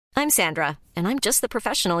I'm Sandra, and I'm just the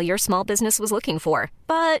professional your small business was looking for.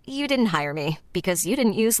 But you didn't hire me because you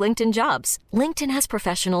didn't use LinkedIn Jobs. LinkedIn has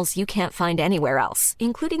professionals you can't find anywhere else,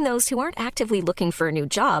 including those who aren't actively looking for a new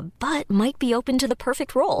job, but might be open to the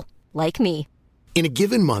perfect role, like me. In a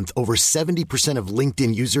given month, over 70% of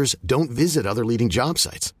LinkedIn users don't visit other leading job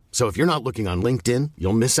sites. So if you're not looking on LinkedIn,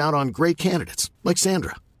 you'll miss out on great candidates like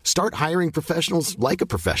Sandra. Start hiring professionals like a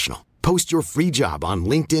professional. Post your free job on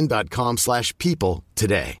linkedin.com/people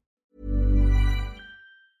today.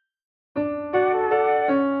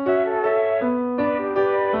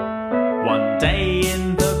 One day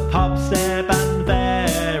in the pub, Seb and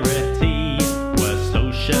Verity were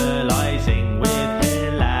socialising with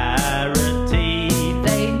hilarity.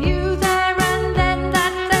 They knew there and then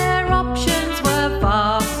that their options were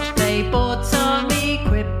vast. They bought some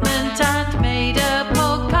equipment and made a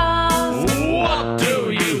podcast. What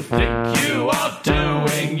do you think you are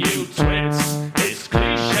doing, you twits? It's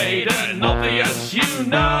cliched and obvious, you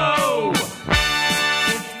know.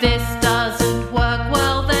 If this doesn't work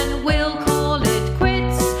well, then we'll call it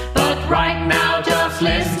quits. But right now, just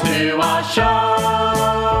listen to our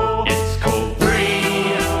show. It's called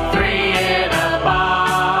Three in a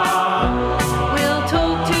Bar. We'll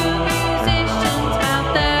talk to musicians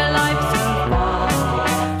about their lives so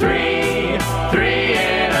far. Three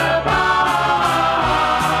in a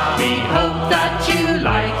bar. We hope that you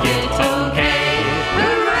like it, okay?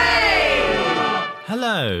 Hooray!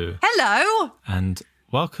 Hello Hello, and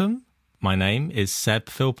welcome. My name is Seb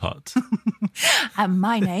Philpott. and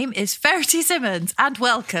my name is Verity Simmons, and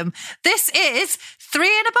welcome. This is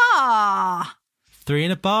Three in a Bar. Three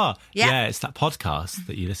in a Bar. Yeah. It's that podcast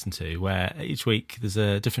that you listen to where each week there's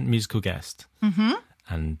a different musical guest. Mm-hmm.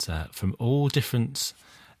 And from all different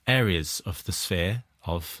areas of the sphere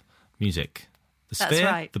of music. The That's sphere,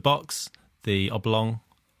 right. the box, the oblong,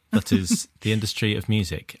 that is the industry of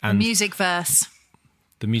music. And Music verse.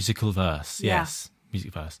 the musical verse, Yeah. yes,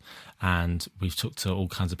 music verse. And we've talked to all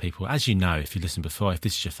kinds of people. As you know, if you listened before, if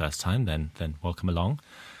this is your first time, then welcome along.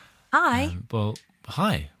 Hi. Well,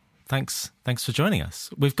 hi. Thanks for joining us.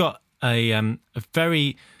 We've got a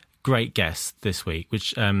very great guest this week,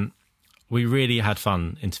 which we really had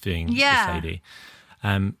fun interviewing Yeah. this lady.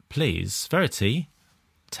 Please, Verity,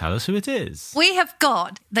 tell us who it is. We have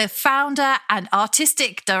got the founder and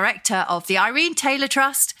artistic director of the Irene Taylor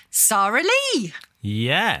Trust, Sarah Lee.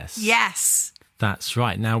 Yes. Yes, That's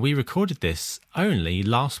right. Now, we recorded this only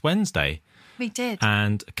last Wednesday. we did.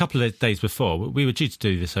 And a couple of days before, we were due to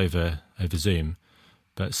do this over Zoom,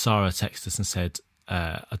 but Sarah texted us and said,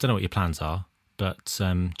 I don't know what your plans are, but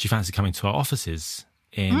do you fancy coming to our offices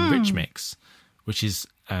in Rich Mix, which is,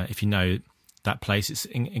 if you know that place, it's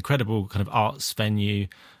an incredible kind of arts venue.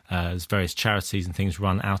 There's various charities and things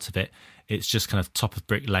run out of it. It's just kind of top of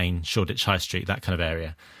Brick Lane, Shoreditch High Street, that kind of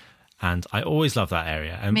area. And I always love that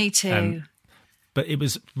area. Me too. But it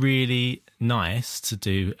was really nice to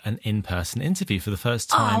do an in-person interview for the first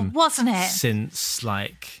time. wasn't it? Since,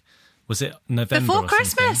 was it November Before or something?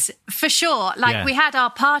 Christmas, for sure. Yeah. We had our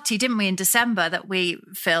party, didn't we, in December that we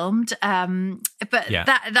filmed. But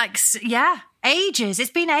Yeah. ages.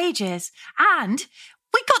 It's been ages. And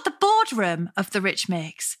we got the boardroom of the Rich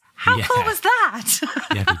Mix. How Yeah. cool was that?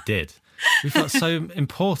 Yeah, we did. We felt so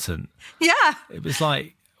important. Yeah. It was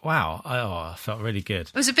like, wow, I felt really good.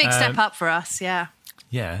 It was a big step up for us, yeah.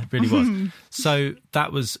 Yeah, it really was. So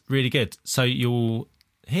that was really good. So you'll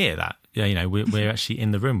hear that. Yeah, we're actually in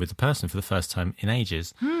the room with the person for the first time in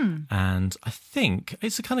ages. And I think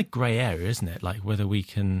it's a kind of grey area, isn't it? Like whether we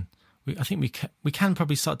can... I think we can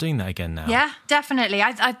probably start doing that again now. Yeah, definitely.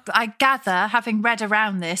 I gather, having read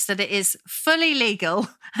around this, that it is fully legal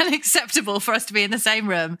and acceptable for us to be in the same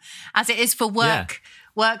room as it is for work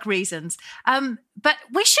reasons. But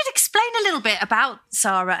we should explain a little bit about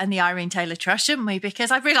Sarah and the Irene Taylor Trust, shouldn't we? Because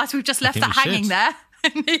I've realised we've just left think that we hanging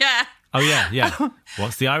should. there. Yeah. Oh, yeah.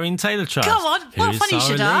 What's the Irene Taylor Trust? Go on. Who Well, is funny you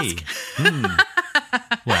should Sarah Lee?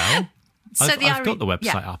 Well, So I've the got the Irene- website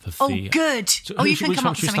yeah. up of Oh, the... good. So You which can come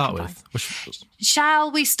one up should with we start something with?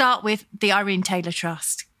 Shall we start with the Irene Taylor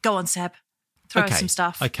Trust? Go on, Seb. Throw us some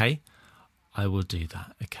stuff. Okay, I will do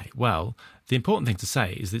that. Okay, well, the important thing to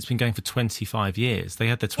say is that it's been going for 25 years. They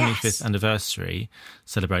had their 25th Yes. anniversary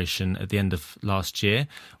celebration at the end of last year.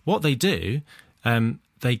 What they do,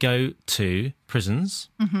 they go to prisons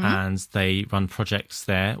and they run projects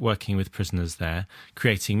there, working with prisoners there,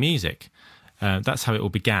 creating music. That's how it all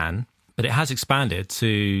began. But it has expanded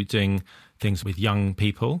to doing things with young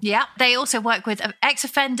people. Yeah, they also work with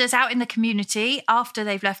ex-offenders out in the community after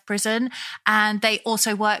they've left prison, and they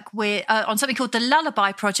also work with on something called the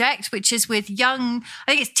Lullaby Project, which is with young,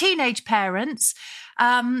 I think it's teenage parents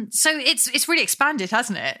So it's really expanded,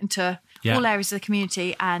 hasn't it, into all areas of the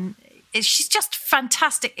community, and she's just a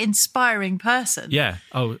fantastic, inspiring person. Yeah.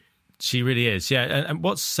 Oh, she really is. Yeah. And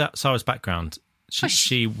what's Sarah's background?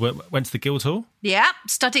 She went to the Guildhall. Yeah,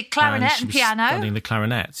 studied clarinet and piano. Studying the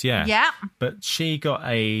clarinet, yeah. Yeah. But she got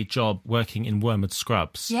a job working in Wormwood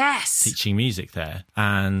Scrubs. Yes. Teaching music there,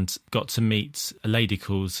 and got to meet a lady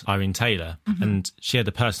called Irene Taylor. Mm-hmm. And she had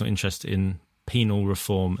a personal interest in penal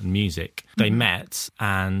reform and music. They met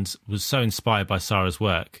and was so inspired by Sarah's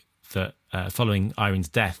work that following Irene's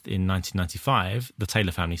death in 1995, the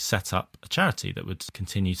Taylor family set up a charity that would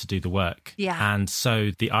continue to do the work. Yeah. And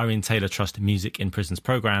so the Irene Taylor Trust Music in Prisons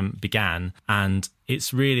programme began, and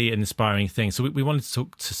it's really an inspiring thing. So we wanted to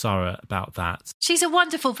talk to Sarah about that. She's a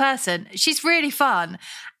wonderful person. She's really fun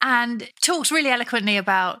and talks really eloquently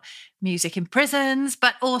about music in prisons,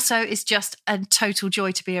 but also is just a total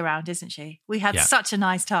joy to be around, isn't she? We had such a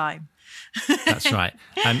nice time. That's right.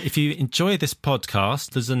 If you enjoy this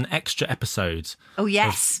podcast, there's an extra episode. Oh,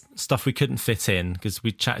 yes. Of stuff we couldn't fit in because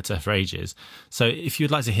we chatted to her for ages. So if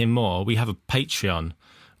you'd like to hear more, we have a Patreon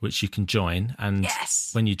which you can join. And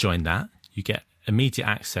when you join that, you get immediate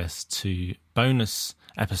access to bonus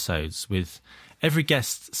episodes with every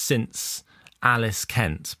guest since Alice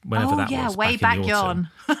Kent, whenever that was. Way back in the autumn.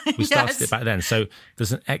 We started it back then. So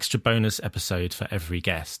there's an extra bonus episode for every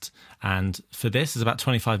guest. And for this, there's about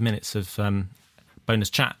 25 minutes of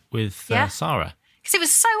bonus chat with Sarah. Because it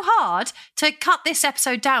was so hard to cut this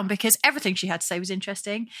episode down because everything she had to say was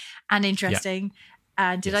interesting. And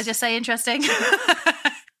did I just say interesting?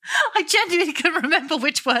 I genuinely couldn't remember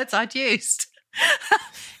which words I'd used.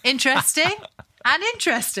 Interesting and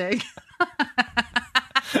interesting.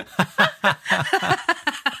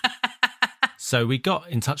 So we got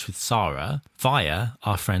in touch with Sarah via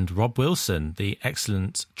our friend Rob Wilson, the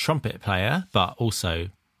excellent trumpet player, but also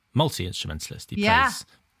multi-instrumentalist. He plays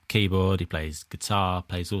keyboard, he plays guitar,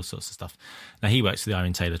 plays all sorts of stuff. Now, he works for the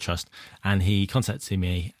Irene Taylor Trust, and he contacted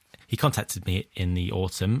me in the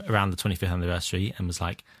autumn around the 25th anniversary and was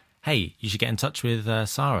like, hey, you should get in touch with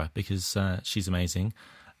Sarah because she's amazing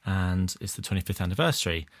and it's the 25th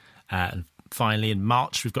anniversary. And finally, in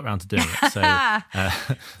March, we've got around to doing it.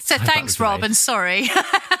 So thanks, Rob, and sorry.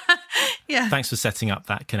 Thanks for setting up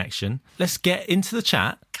that connection. Let's get into the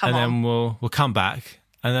chat, then we'll come back,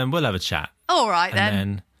 and then we'll have a chat. All right, then. And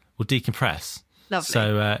then we'll decompress. Lovely.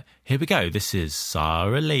 So here we go. This is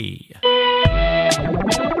Sarah Lee.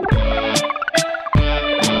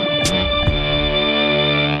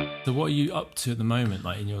 So what are you up to at the moment,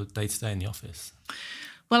 like in your day-to-day in the office?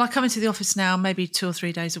 Well, I come into the office now maybe 2 or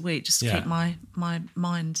 3 days a week just to keep my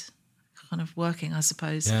mind kind of working, I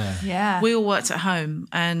suppose. Yeah. We all worked at home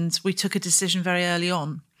and we took a decision very early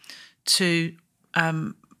on to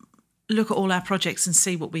look at all our projects and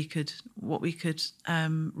see what we could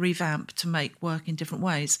revamp to make work in different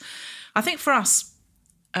ways. I think for us,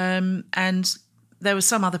 and there were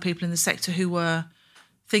some other people in the sector who were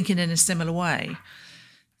thinking in a similar way,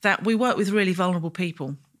 that we work with really vulnerable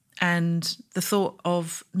people. And the thought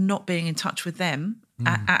of not being in touch with them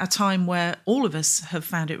at a time where all of us have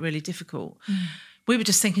found it really difficult, we were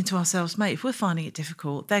just thinking to ourselves, mate, if we're finding it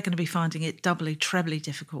difficult, they're going to be finding it doubly, trebly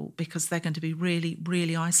difficult because they're going to be really,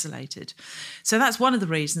 really isolated. So that's one of the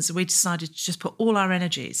reasons that we decided to just put all our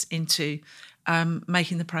energies into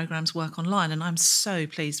making the programmes work online. And I'm so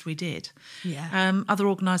pleased we did. Yeah. Other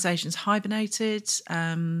organisations hibernated,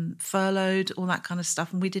 furloughed, all that kind of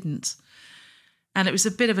stuff, and we didn't. And it was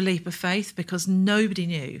a bit of a leap of faith because nobody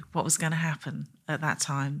knew what was going to happen at that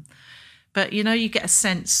time. But, you know, you get a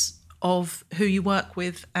sense of who you work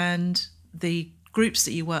with and the groups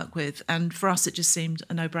that you work with. And for us, it just seemed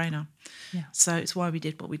a no-brainer. Yeah. So it's why we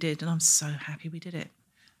did what we did. And I'm so happy we did it.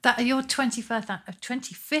 That your 25th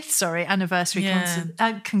anniversary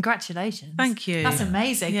concert. Congratulations. Thank you. That's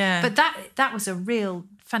amazing. Yeah. But that was a real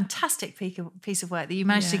fantastic piece of work that you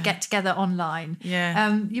managed to get together online.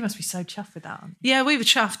 Yeah. You must be so chuffed with that. Yeah, we were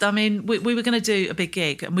chuffed. I mean, we were going to do a big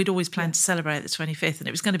gig and we'd always planned to celebrate the 25th and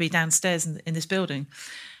it was going to be downstairs in this building.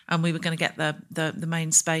 And we were going to get the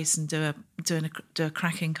main space and do a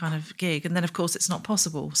cracking kind of gig. And then, of course, it's not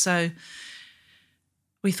possible. So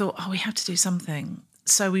we thought, we have to do something.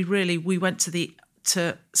 So we went to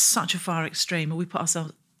such a far extreme, and we put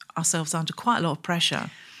ourselves under quite a lot of pressure.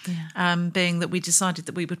 Yeah. Being that we decided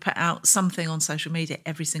that we would put out something on social media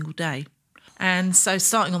every single day. And so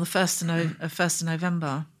starting on the 1st of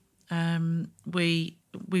November,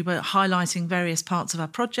 we were highlighting various parts of our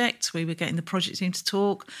project. We were getting the project team to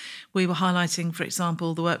talk. We were highlighting, for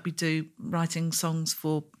example, the work we do writing songs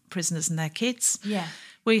for prisoners and their kids. Yeah.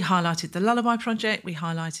 We highlighted the Lullaby Project, we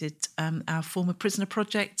highlighted our former prisoner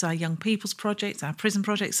project, our young people's project, our prison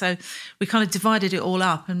project. So we kind of divided it all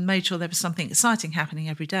up and made sure there was something exciting happening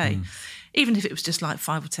every day, even if it was just like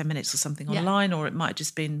 5 or 10 minutes or something online, or it might have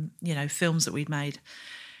just been, films that we'd made.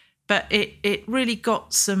 But it really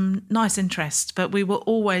got some nice interest. But we were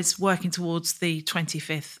always working towards the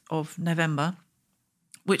 25th of November,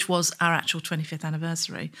 which was our actual 25th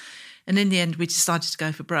anniversary. And in the end, we decided to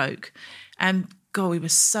go for broke. And God, we were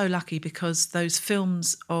so lucky because those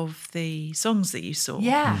films of the songs that you saw,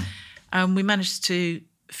 we managed to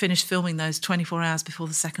finish filming those 24 hours before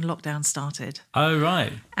the second lockdown started. Oh,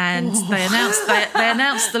 right. And they announced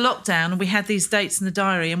the lockdown, and we had these dates in the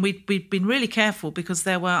diary, and we'd been really careful because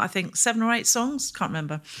there were, I think, 7 or 8 songs, can't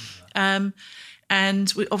remember. And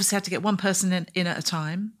we obviously had to get one person in at a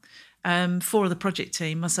time. 4 of the project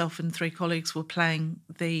team, myself and 3 colleagues, were playing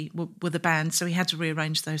the band, so we had to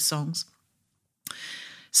rearrange those songs.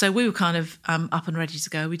 So we were kind of up and ready to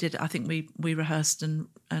go. I think we rehearsed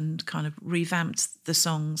and kind of revamped the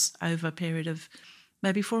songs over a period of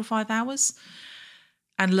maybe 4 or 5 hours,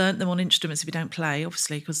 and learnt them on instruments we don't play,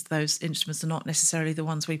 obviously, because those instruments are not necessarily the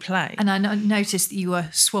ones we play. And I noticed that you were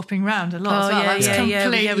swapping around a lot. Oh,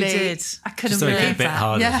 yeah, we did. I couldn't believe that. Just a bit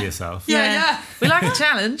harder for yourself. Yeah. We like a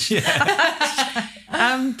challenge.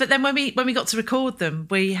 But then when we got to record them,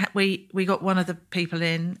 we got one of the people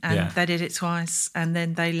in, and they did it twice, and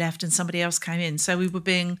then they left and somebody else came in. So we were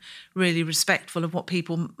being really respectful of what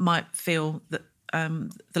people might feel that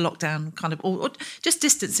the lockdown kind of, or just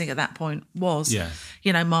distancing at that point was.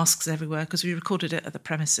 Masks everywhere, because we recorded it at the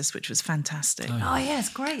premises, which was fantastic. Oh yeah, it's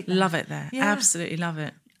great there. Love it there. Absolutely love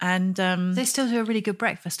it. And they still do a really good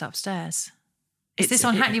breakfast upstairs. Is this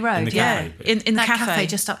on Hackney Road? In the cafe. In that the cafe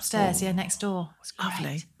just upstairs, next door. It's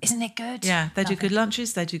lovely. Isn't it good? Yeah, they do good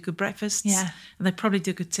lunches, they do good breakfasts. Yeah. And they probably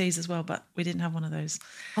do good teas as well, but we didn't have one of those.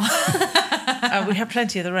 We had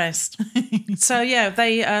plenty of the rest. So,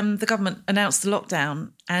 they the government announced the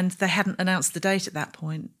lockdown, and they hadn't announced the date at that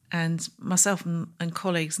point. And myself and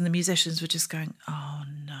colleagues and the musicians were just going, oh,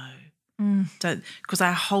 no. Because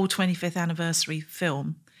our whole 25th anniversary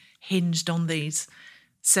film hinged on these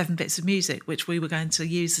 7 bits of music, which we were going to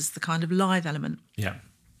use as the kind of live element. Yeah.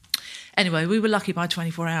 Anyway, we were lucky by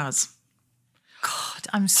 24 hours. God,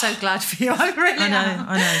 I'm so glad for you. I really am.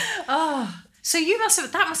 I know. Oh, so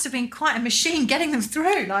that must have been quite a machine getting them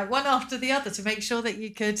through, like one after the other, to make sure that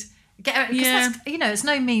you could get it. Because it's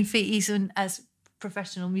no mean feat, even as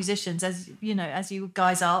professional musicians, as you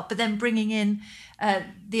guys are, but then bringing in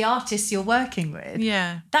the artists you're working with,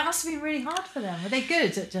 that must have been really hard for them. Were they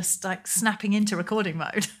good at just like snapping into recording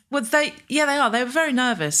mode? Well, they are. They were very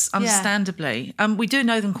nervous, understandably. We do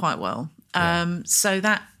know them quite well, so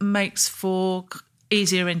that makes for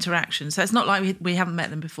easier interaction. So it's not like we haven't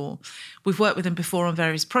met them before. We've worked with them before on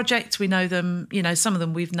various projects. We know them. Some of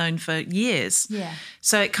them we've known for years. Yeah.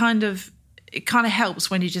 So it kind of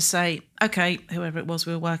helps when you just say, okay, whoever it was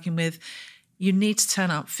we were working with, you need to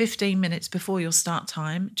turn up 15 minutes before your start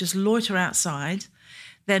time, just loiter outside.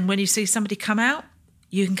 Then when you see somebody come out,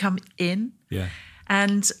 you can come in. Yeah.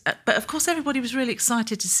 And but of course everybody was really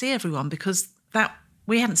excited to see everyone, because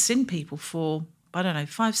we hadn't seen people for, I don't know,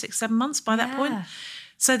 5, 6, 7 months by that point.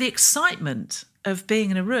 So the excitement of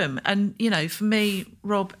being in a room, and, for me,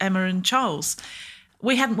 Rob, Emma and Charles,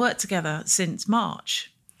 we hadn't worked together since March.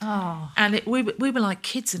 Oh. And we were like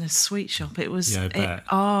kids in a sweet shop. It was, it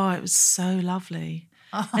was so lovely.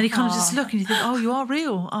 Oh. And you kind of just look and you think, oh, you are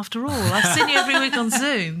real after all. I've seen you every week on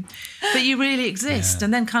Zoom, but you really exist. Yeah.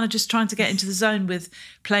 And then kind of just trying to get into the zone with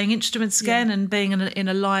playing instruments again and being in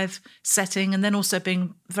a live setting, and then also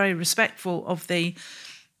being very respectful of the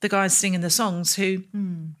guys singing the songs who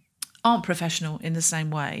aren't professional in the same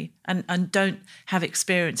way and don't have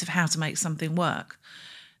experience of how to make something work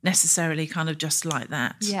necessarily kind of just like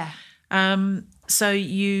that. Yeah. So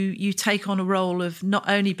you take on a role of not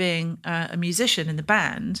only being a musician in the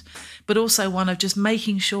band, but also one of just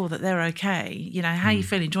making sure that they're okay. How are you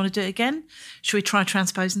feeling? Do you want to do it again? Should we try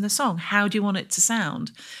transposing the song? How do you want it to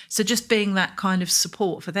sound? So just being that kind of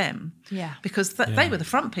support for them. Yeah. Because they were the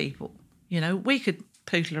front people. We could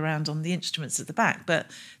poodle around on the instruments at the back, but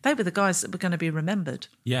they were the guys that were going to be remembered.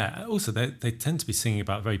 Yeah. Also, they tend to be singing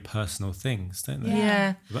about very personal things, don't they?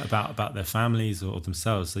 Yeah. About their families or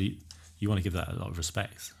themselves. So you want to give that a lot of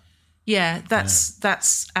respect. Yeah, that's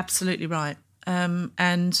absolutely right.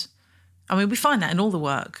 And I mean, we find that in all the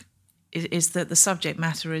work is that the subject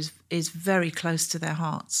matter is very close to their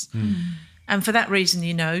hearts. And for that reason,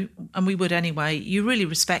 you know, and we would anyway, you really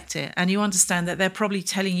respect it, and you understand that they're probably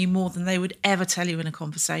telling you more than they would ever tell you in a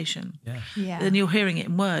conversation. Yeah. And you're hearing it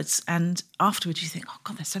in words, and afterwards you think, oh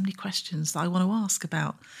God, there's so many questions that I want to ask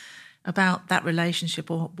about that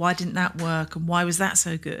relationship, or why didn't that work, and why was that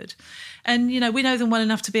so good? And, you know, we know them well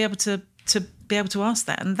enough to be able to ask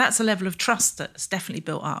that, and that's a level of trust that's definitely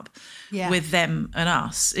built up with them and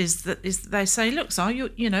us. Is that they say, look, Sarah,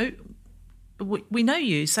 you know, we know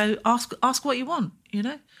you, so ask what you want, you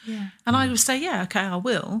know. Yeah. And I would say, yeah, okay, I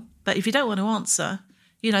will. But if you don't want to answer,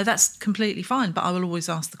 you know, that's completely fine. But I will always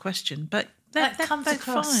ask the question. But that comes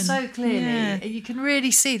across so clearly. Yeah. You can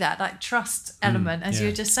really see that, like, trust element, as you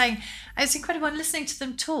were just saying. It's incredible. And listening to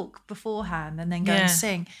them talk beforehand and then go and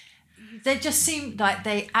sing, they just seem like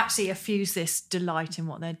they absolutely effuse this delight in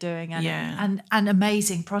what they're doing, and an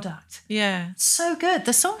amazing product. Yeah. So good.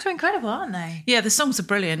 The songs are incredible, aren't they? Yeah, the songs are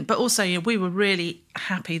brilliant. But also, we were really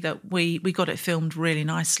happy that we got it filmed really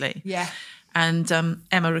nicely. Yeah. And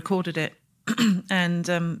Emma recorded it,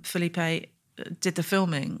 and Felipe did the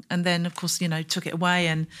filming, and then, of course, you know, took it away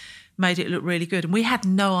and made it look really good. And we had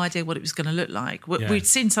no idea what it was going to look like. We'd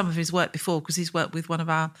seen some of his work before, because he's worked with one of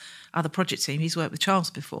our other project team. He's worked with Charles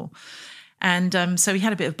before. And so he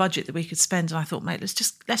had a bit of budget that we could spend. And I thought, mate, let's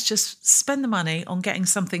just spend the money on getting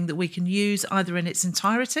something that we can use either in its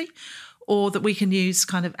entirety, or that we can use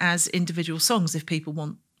kind of as individual songs if people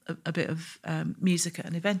want a bit of music at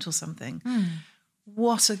an event or something.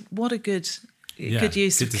 What a good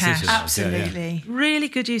use of cash. Absolutely. Really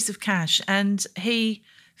good use of cash. And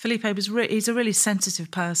Felipe he's a really sensitive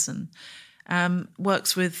person,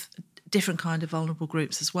 works with different kind of vulnerable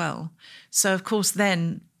groups as well. So, of course,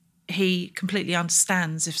 then he completely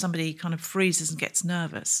understands if somebody kind of freezes and gets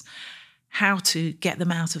nervous, how to get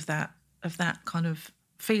them out of that kind of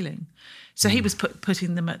feeling. So he was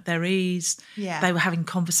putting them at their ease. Yeah. They were having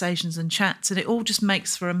conversations and chats, and it all just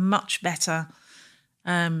makes for a much better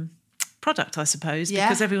product, I suppose,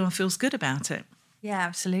 because everyone feels good about it. Yeah,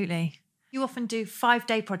 absolutely. You often do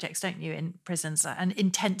 5-day projects, don't you, in prisons, and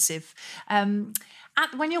intensive.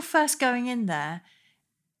 When you're first going in there,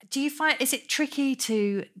 do you find, is it tricky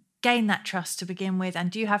to gain that trust to begin with?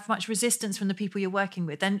 And do you have much resistance from the people you're working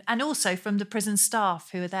with, and also from the prison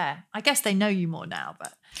staff who are there? I guess they know you more now,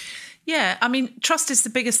 but... Yeah, I mean, trust is the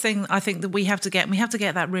biggest thing I think that we have to get, and we have to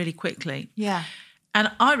get that really quickly. Yeah. And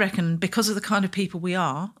I reckon because of the kind of people we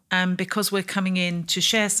are, and because we're coming in to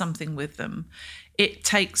share something with them, it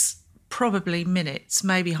takes probably minutes,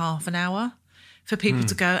 maybe half an hour, for people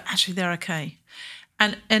to go, actually, they're okay.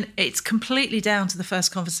 And it's completely down to the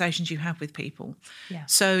first conversations you have with people. Yeah.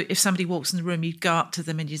 So if somebody walks in the room, you'd go up to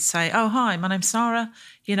them and you'd say, oh, hi, my name's Sarah.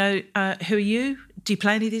 You know, who are you? Do you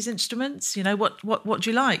play any of these instruments? You know, what do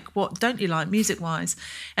you like? What don't you like music-wise?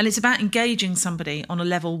 And it's about engaging somebody on a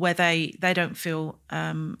level where they don't feel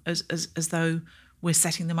as though we're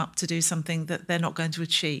setting them up to do something that they're not going to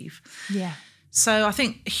achieve. Yeah. So I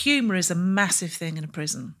think humour is a massive thing in a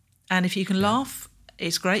prison. And if you can laugh,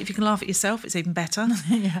 it's great. If you can laugh at yourself, it's even better.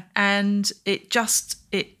 Yeah. And it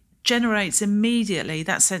generates immediately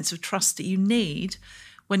that sense of trust that you need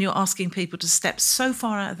when you're asking people to step so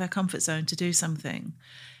far out of their comfort zone to do something.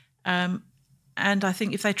 And I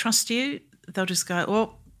think if they trust you, they'll just go,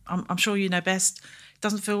 well, I'm sure you know best.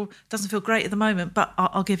 Doesn't feel great at the moment, but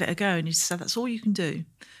I'll give it a go. And you say, that's all you can do.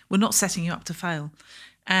 We're not setting you up to fail.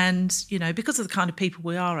 And, you know, because of the kind of people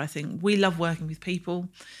we are, I think we love working with people.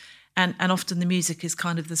 And often the music is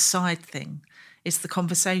kind of the side thing. It's the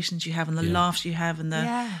conversations you have and the laughs you have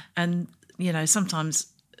and you know, sometimes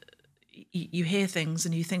you hear things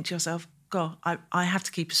and you think to yourself, God, I have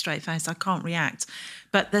to keep a straight face. I can't react.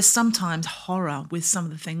 But there's sometimes horror with some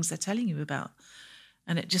of the things they're telling you about.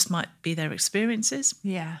 And it just might be their experiences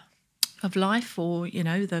of life, or, you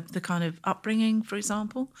know, the kind of upbringing, for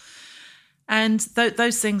example. And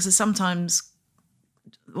those things are sometimes,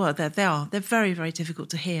 well, they're very, very difficult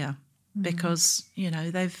to hear because, you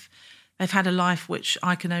know, they've had a life which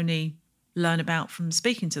I can only learn about from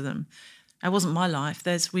speaking to them. It wasn't my life.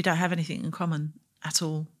 We don't have anything in common at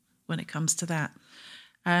all when it comes to that.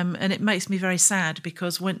 And it makes me very sad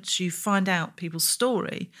because once you find out people's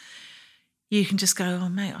story, you can just go, oh,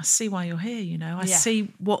 mate, I see why you're here, you know. I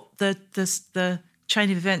see what the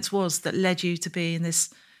chain of events was that led you to be in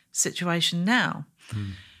this situation now.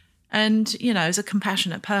 And, you know, as a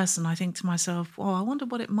compassionate person, I think to myself, well, I wonder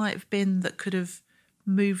what it might have been that could have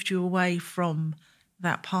moved you away from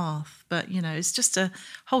that path. But, you know, it's just a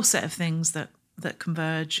whole set of things that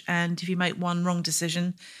converge. And if you make one wrong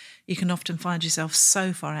decision, you can often find yourself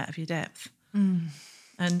so far out of your depth.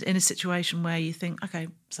 And in a situation where you think, okay,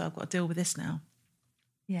 so I've got to deal with this now.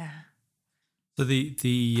 Yeah. So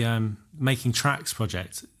the Making Tracks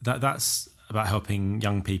project, that's about helping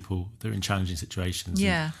young people that are in challenging situations.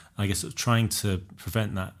 Yeah. And I guess sort of trying to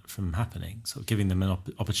prevent that from happening, sort of giving them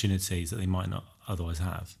opportunities that they might not otherwise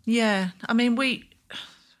have. Yeah. I mean,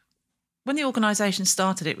 when the organisation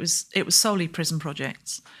started, it was solely prison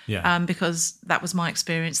projects. Yeah. Because that was my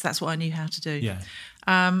experience. That's what I knew how to do. Yeah.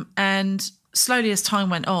 And slowly as time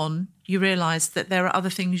went on, you realise that there are other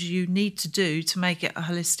things you need to do to make it a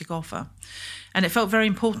holistic offer. And it felt very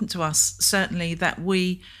important to us, certainly, that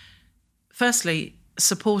we firstly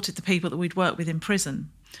supported the people that we'd worked with in prison.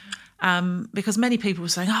 Because many people were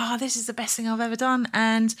saying, this is the best thing I've ever done.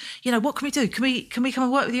 And, what can we do? Can we come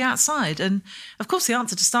and work with you outside? And of course, the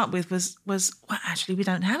answer to start with was well, actually, we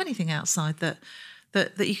don't have anything outside that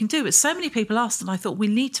you can do. But so many people asked, and I thought, we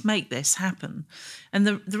need to make this happen. And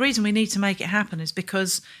the reason we need to make it happen is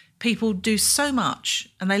because people do so much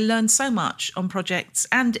and they learn so much on projects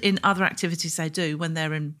and in other activities they do when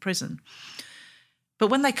they're in prison.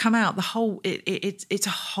 But when they come out, it's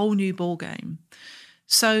a whole new ballgame.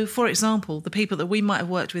 So, for example, the people that we might have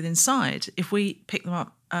worked with inside, if we pick them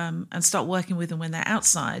up and start working with them when they're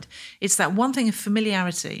outside, it's that one thing of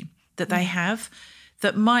familiarity that they have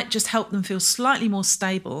that might just help them feel slightly more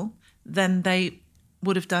stable than they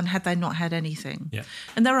would have done had they not had anything. Yeah.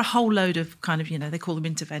 And there are a whole load of kind of, they call them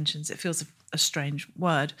interventions. It feels a strange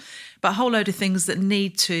word, but a whole load of things that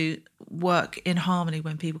need to work in harmony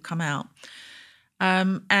when people come out.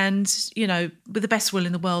 And, with the best will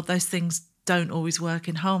in the world, those things don't always work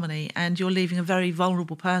in harmony, and you're leaving a very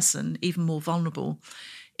vulnerable person even more vulnerable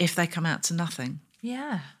if they come out to nothing.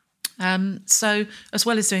 Yeah. So as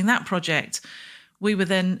well as doing that project, we were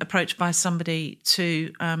then approached by somebody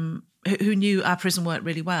who knew our prison work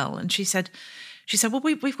really well. And she said, well,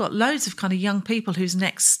 we've got loads of kind of young people whose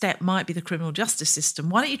next step might be the criminal justice system.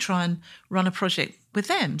 Why don't you try and run a project with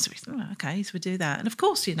them? So we thought, okay, so we do that. And of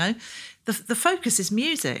course, the focus is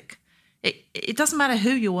music. It doesn't matter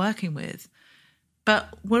who you're working with, but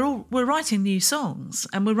we're writing new songs,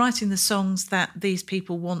 and we're writing the songs that these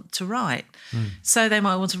people want to write. So they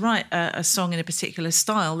might want to write a song in a particular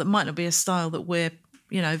style that might not be a style that we're,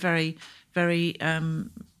 very, very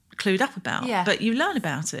clued up about. Yeah. But you learn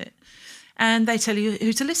about it. And they tell you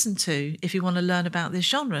who to listen to if you want to learn about this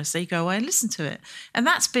genre. So you go away and listen to it. And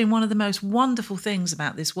that's been one of the most wonderful things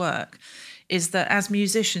about this work, is that as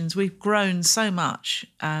musicians, we've grown so much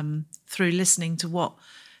through listening to what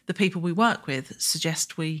the people we work with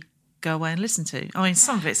suggest we go away and listen to. I mean,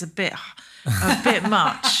 some of it's a bit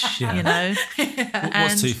much, Yeah.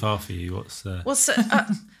 What's too far for you?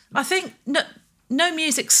 I think no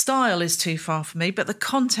music style is too far for me, but the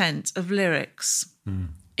content of lyrics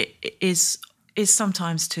is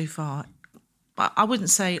sometimes too far. I wouldn't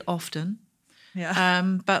say often.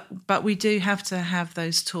 Yeah. But we do have to have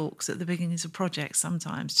those talks at the beginnings of projects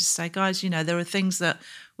sometimes. Just say, guys, there are things that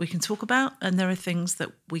we can talk about and there are things that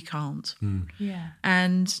we can't. Yeah.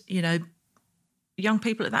 And, young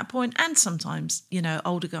people at that point, and sometimes,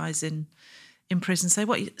 older guys in prison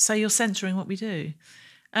say you're censoring what we do.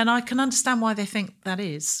 And I can understand why they think that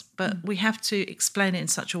is, but we have to explain it in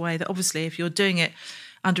such a way that obviously if you're doing it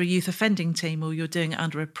under a youth offending team or you're doing it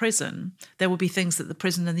under a prison, there will be things that the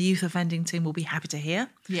prison and the youth offending team will be happy to hear.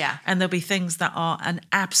 Yeah. And there'll be things that are an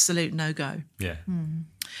absolute no-go. Yeah.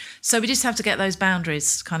 So we just have to get those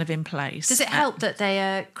boundaries kind of in place. Does it help that they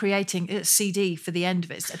are creating a CD for the end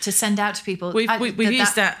of it to send out to people? We've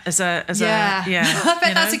used that as a I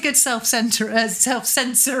bet that's a good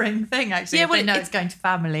self-censoring thing, actually. Yeah, if they know it's going to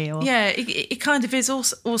family or it kind of is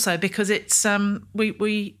also because it's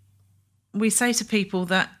we say to people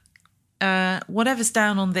that whatever's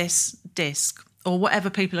down on this disc or whatever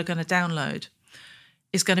people are going to download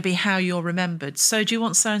is going to be how you're remembered. So do you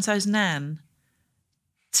want so-and-so's nan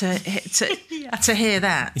to hear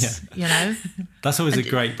that? Yeah. That's always a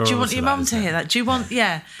great barometer. Do you want your mum to hear that? Do you want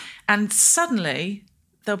And suddenly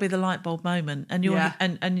there'll be the light bulb moment, and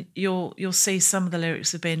you'll see some of the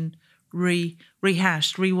lyrics have been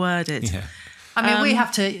rehashed, reworded. Yeah. I mean, we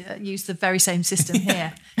have to use the very same system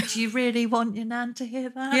here. Do you really want your nan to hear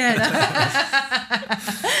that? Yeah.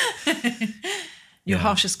 Your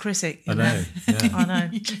harshest critic. I know. Yeah. I know.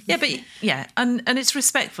 Yeah, but and it's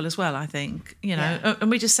respectful as well, I think. And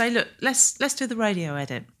we just say, look, let's do the radio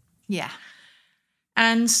edit. Yeah.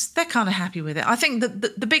 And they're kind of happy with it. I think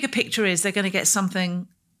that the bigger picture is they're going to get something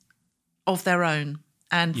of their own.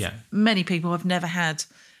 And many people have never had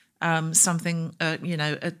something, a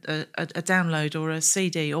download or a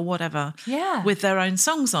CD or whatever with their own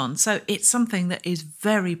songs on. So it's something that is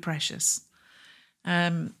very precious.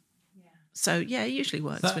 So yeah, it usually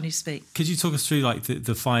works when you speak. Could you talk us through like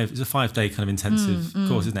the 5? It's a 5-day kind of intensive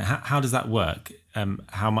course, isn't it? How does that work?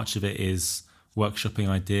 How much of it is workshopping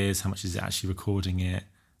ideas? How much is it actually recording it?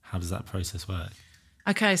 How does that process work?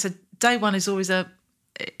 Okay, so day one is always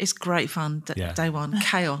it's great fun. Day one,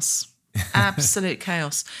 chaos. Absolute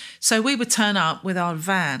chaos. So we would turn up with our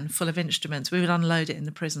van full of instruments. We would unload it in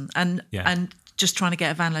the prison, and just trying to get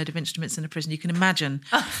a van load of instruments in a prison. You can imagine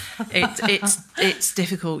it's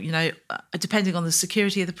difficult. You know, depending on the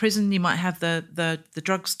security of the prison, you might have the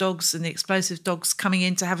drugs dogs and the explosive dogs coming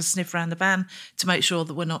in to have a sniff around the van to make sure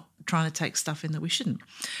that we're not trying to take stuff in that we shouldn't.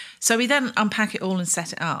 So we then unpack it all and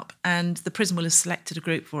set it up, and the prison will have selected a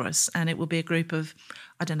group for us, and it will be a group of,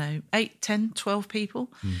 I don't know, 8, 10, 12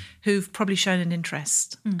 people who've probably shown an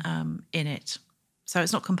interest in it. So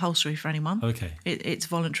it's not compulsory for anyone. Okay. It's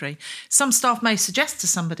voluntary. Some staff may suggest to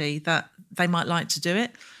somebody that they might like to do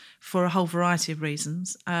it for a whole variety of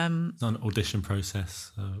reasons. It's not an audition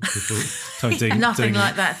process. People Nothing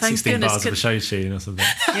like that. Thank 16 goodness. bars of a show tune or something.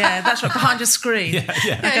 Yeah, that's right, behind a screen.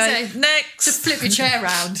 Yeah. Okay, next. Just flip your chair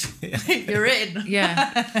around. You're in.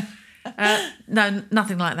 Yeah. No,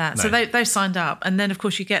 nothing like that. No. So they've signed up, and then of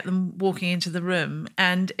course you get them walking into the room,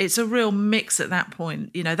 and it's a real mix at that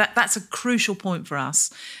point. You know, that's a crucial point for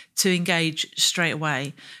us to engage straight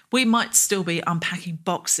away. We might still be unpacking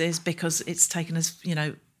boxes because it's taken us, you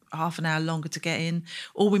know, half an hour longer to get in,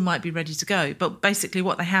 or we might be ready to go. But basically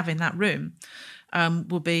what they have in that room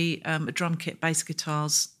will be a drum kit, bass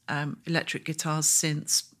guitars, electric guitars,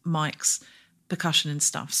 synths, mics, percussion and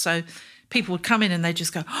stuff. So people would come in and they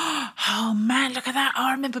just go, oh man, look at that. Oh,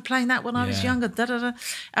 I remember playing that when I was younger. Da, da, da.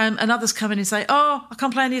 And others come in and say, oh, I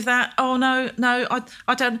can't play any of that. Oh, no,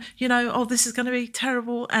 I don't, you know, oh, this is going to be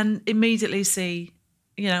terrible. And immediately see,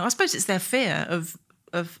 you know, I suppose it's their fear of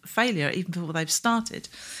failure even before they've started.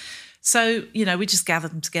 So, you know, we just gather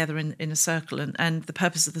them together in a circle. And the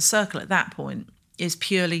purpose of the circle at that point is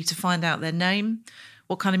purely to find out their name,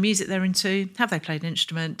 what kind of music they're into, have they played an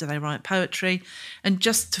instrument, do they write poetry, and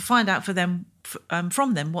just to find out for them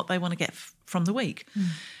from them what they want to get from the week.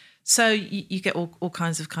 So you get all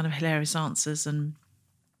kinds of kind of hilarious answers, and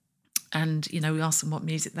you know, we ask them what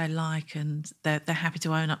music they like, and they're happy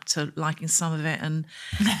to own up to liking some of it and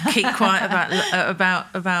keep quiet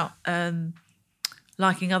about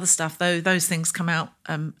liking other stuff. Though those things come out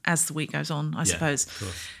as the week goes on, I suppose. Of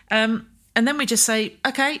course. And then we just say,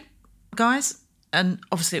 okay, guys. And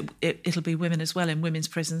obviously it'll be women as well in women's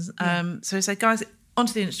prisons. So we say, guys,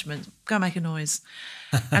 onto the instrument, go make a noise.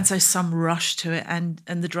 And so some rush to it, and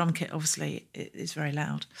the drum kit obviously is very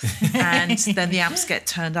loud. And then the amps get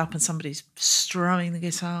turned up and somebody's strumming the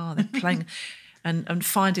guitar, they're playing and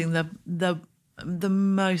finding the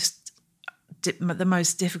most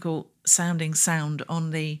difficult sounding sound on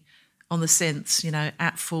the synths, you know,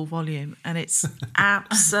 at full volume. And it's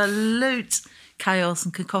absolute chaos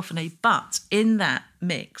and cacophony, but in that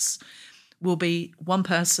mix will be one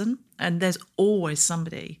person, and there's always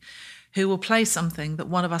somebody who will play something that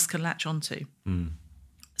one of us can latch onto.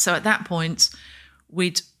 So at that point,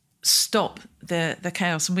 we'd stop the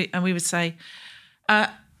chaos, and we would say,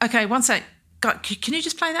 okay, one sec, can you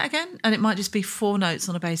just play that again? And it might just be 4 notes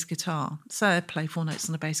on a bass guitar. So I'd play 4 notes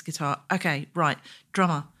on a bass guitar. Okay, right,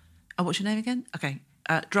 drummer. Oh, what's your name again? Okay,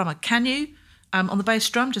 drummer, can you, on the bass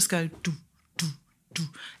drum, just go do, do, do,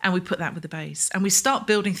 and we put that with the bass. And we start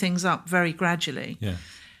building things up very gradually. Yeah.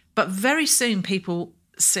 But very soon people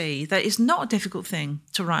see that it's not a difficult thing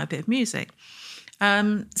to write a bit of music.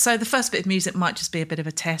 So the first bit of music might just be a bit of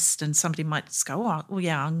a test, and somebody might just go, oh, well,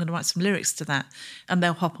 yeah, I'm going to write some lyrics to that. And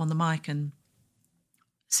they'll hop on the mic and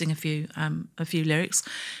sing a few lyrics.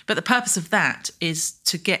 But the purpose of that is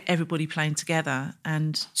to get everybody playing together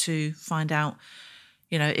and to find out,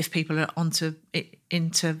 you know, if people are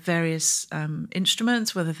into various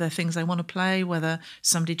instruments, whether they're things they want to play, whether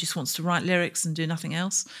somebody just wants to write lyrics and do nothing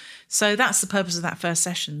else. So that's the purpose of that first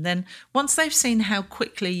session. Then once they've seen how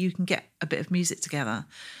quickly you can get a bit of music together,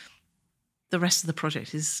 the rest of the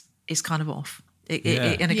project is kind of off.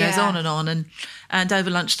 It goes on, and over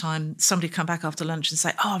lunchtime, somebody will come back after lunch and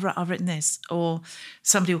say, oh, I've written this. Or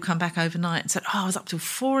somebody will come back overnight and say, oh, I was up till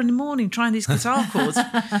 4 a.m. trying these guitar chords.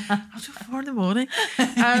 Up till 4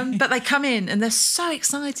 a.m. But they come in and they're so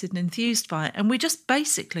excited and enthused by it. And we just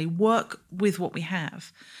basically work with what we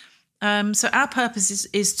have. So our purpose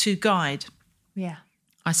is to guide,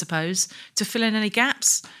 I suppose, to fill in any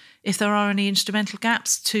gaps, if there are any instrumental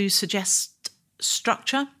gaps, to suggest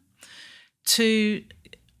structure, to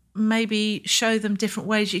maybe show them different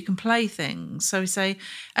ways you can play things. So we say,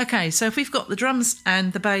 okay, so if we've got the drums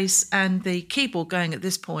and the bass and the keyboard going at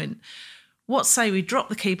this point, what say we drop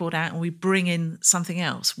the keyboard out and we bring in something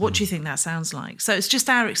else? What do you think that sounds like? So it's just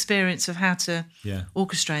our experience of how to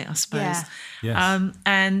orchestrate, I suppose. Yeah.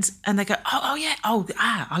 Yes. And they go,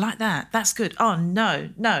 I like that. That's good. Oh, no,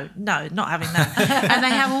 not having that. And they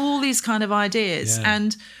have all these kind of ideas,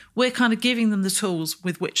 and we're kind of giving them the tools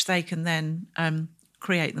with which they can then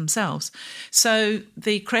create themselves. So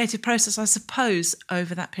the creative process, I suppose,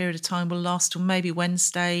 over that period of time will last till maybe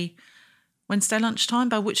Wednesday lunchtime,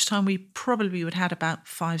 by which time we probably would have had about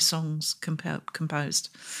 5 songs composed.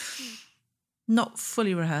 Not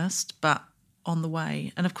fully rehearsed, but on the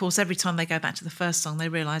way. And of course, every time they go back to the first song, they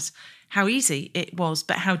realise how easy it was,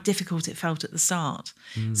 but how difficult it felt at the start.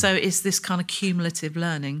 So it's this kind of cumulative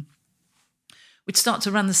learning. We'd start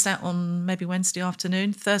to run the set on maybe Wednesday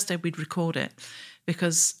afternoon. Thursday, we'd record it,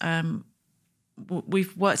 because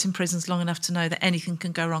we've worked in prisons long enough to know that anything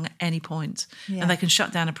can go wrong at any point, and they can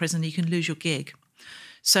shut down a prison, you can lose your gig.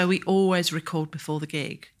 So we always record before the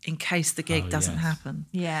gig in case the gig doesn't happen.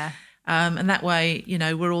 Yeah. And that way,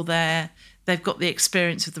 we're all there. They've got the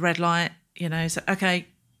experience of the red light, so, okay,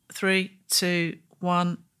 3, 2,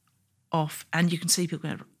 1, off. And you can see people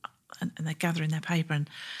go, and they're gathering their paper,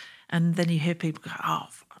 and then you hear people go,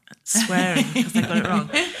 swearing because they got it wrong.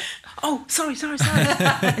 Oh, sorry.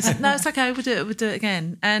 No, it's okay. We'll do it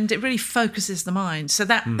again. And it really focuses the mind. So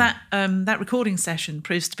that recording session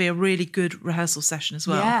proves to be a really good rehearsal session as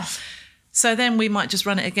well. Yeah. So then we might just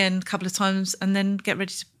run it again a couple of times and then get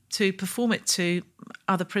ready to perform it to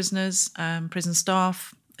other prisoners, prison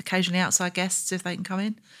staff, occasionally outside guests if they can come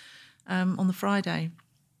in on the Friday.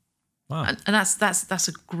 Wow. And that's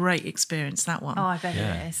a great experience, that one. Oh, I bet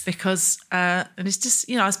it is. Because, and it's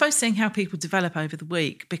just, I suppose seeing how people develop over the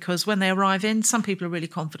week, because when they arrive in, some people are really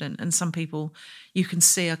confident and some people you can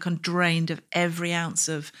see are kind of drained of every ounce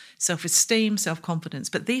of self-esteem, self-confidence.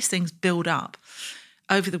 But these things build up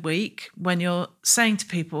over the week when you're saying to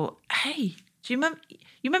people, hey, do you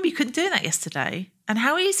remember you couldn't do that yesterday? And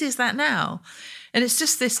how easy is that now? And it's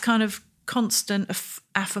just this kind of constant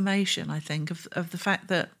affirmation, I think, of the fact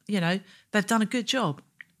that, they've done a good job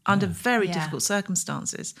under very difficult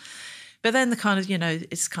circumstances. But then the kind of,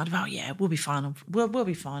 it's kind of, we'll be fine we'll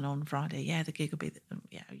be fine on Friday. Yeah, the gig will be,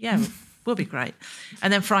 we'll be great.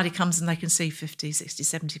 And then Friday comes and they can see 50, 60,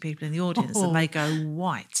 70 people in the audience and they go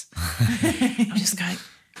white. I'm just going,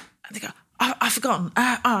 and they go, I've forgotten.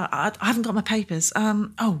 I haven't got my papers.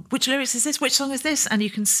 Which lyrics is this? Which song is this? And you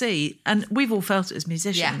can see, and we've all felt it as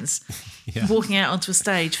musicians, walking out onto a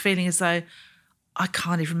stage feeling as though I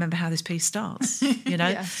can't even remember how this piece starts,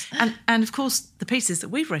 Yes. And of course, the pieces that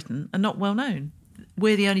we've written are not well known.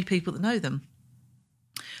 We're the only people that know them.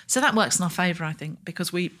 So that works in our favour, I think,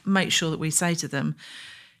 because we make sure that we say to them,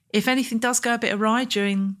 if anything does go a bit awry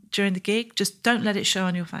during the gig, just don't let it show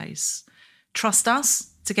on your face. Trust us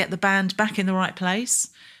to get the band back in the right place.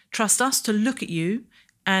 Trust us to look at you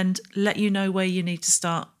and let you know where you need to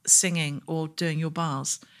start singing or doing your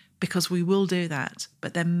bars, because we will do that.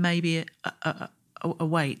 But there may be a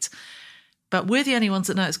wait. But we're the only ones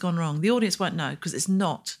that know it's gone wrong. The audience won't know because it's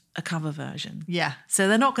not a cover version. Yeah. So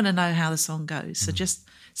they're not going to know how the song goes. So just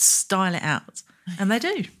style it out. And they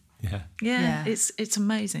do. Yeah. It's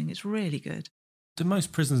amazing. It's really good. Do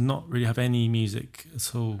most prisons not really have any music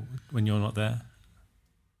at all when you're not there?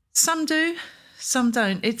 Some do, some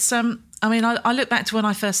don't. It's I look back to when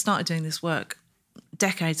I first started doing this work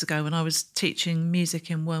decades ago when I was teaching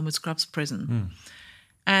music in Wormwood Scrubs prison,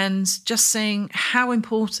 and just seeing how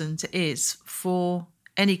important it is for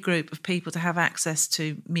any group of people to have access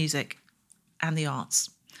to music and the arts,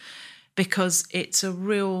 because it's a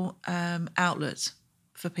real outlet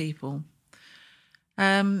for people.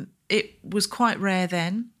 It was quite rare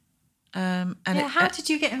then. How did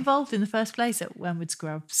you get involved in the first place at Wormwood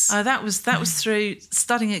Scrubs? That was through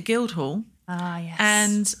studying at Guildhall. Ah,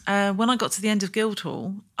 yes. And when I got to the end of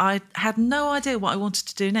Guildhall, I had no idea what I wanted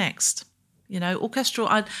to do next. Orchestral.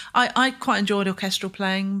 I quite enjoyed orchestral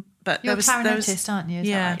playing, but You're a clarinetist, aren't you? Is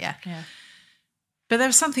that right? Yeah. But there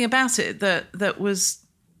was something about it that was.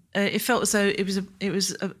 It felt as though it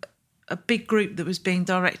was a big group that was being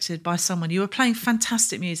directed by someone. You were playing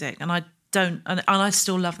fantastic music, and I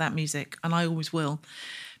still love that music, and I always will.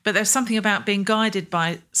 But there's something about being guided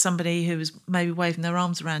by somebody who was maybe waving their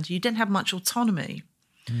arms around you. You didn't have much autonomy.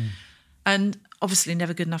 And obviously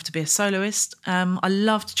never good enough to be a soloist. I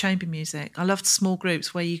loved chamber music. I loved small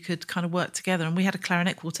groups where you could kind of work together. And we had a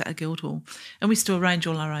clarinet quartet at Guildhall, and we still arrange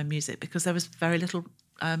all our own music because there was very little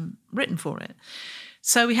written for it.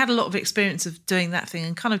 So we had a lot of experience of doing that thing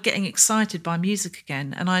and kind of getting excited by music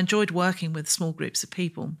again. And I enjoyed working with small groups of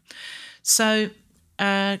people. So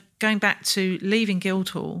going back to leaving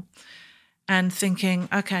Guildhall and thinking,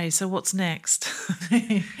 okay, so what's next?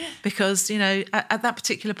 Because, at that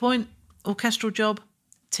particular point, orchestral job,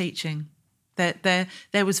 teaching.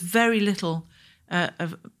 There was very little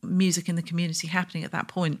of music in the community happening at that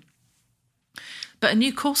point. But a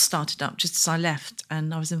new course started up just as I left,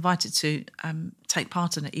 and I was invited to take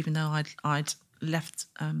part in it, even though I'd left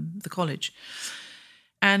the college.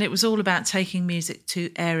 And it was all about taking music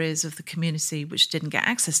to areas of the community which didn't get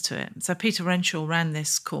access to it. So Peter Renshaw ran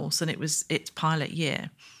this course, and it was its pilot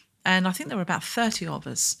year. And I think there were about 30 of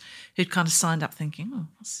us who'd kind of signed up thinking,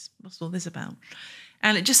 what's all this about?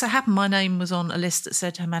 And it just so happened my name was on a list that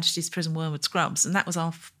said Her Majesty's Prison Wormwood Scrubs, and that was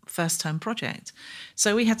our first term project.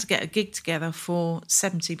 So we had to get a gig together for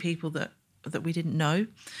 70 people that we didn't know.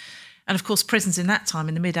 And of course, prisons in that time,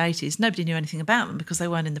 in the mid-80s, nobody knew anything about them because they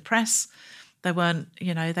weren't in the press. They weren't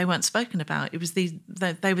spoken about. It was they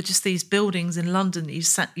were just these buildings in London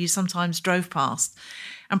that you sometimes drove past,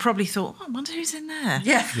 and probably thought, I wonder who's in there.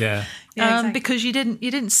 Yeah. Exactly. Because you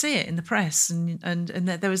didn't see it in the press, and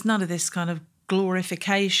there was none of this kind of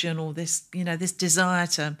glorification or this this desire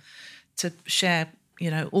to share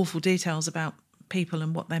awful details about people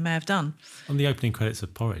and what they may have done. On the opening credits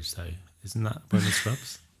of Porridge, though, isn't that Wormwood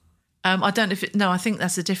Scrubs? I don't know if I think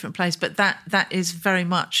that's a different place, but that is very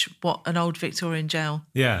much what an old Victorian jail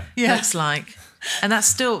looks like, and that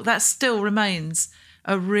still remains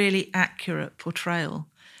a really accurate portrayal,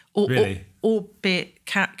 albeit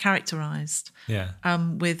characterised,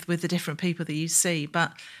 with the different people that you see.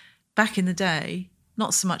 But back in the day,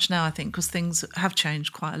 not so much now, I think, because things have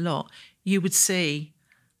changed quite a lot. You would see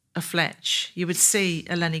a Fletch, you would see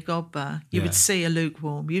a Lenny Godber, you would see a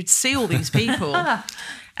Lukewarm, you'd see all these people.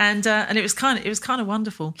 And it was kind of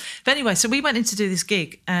wonderful. But anyway, so we went in to do this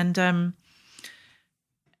gig, and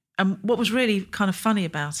what was really kind of funny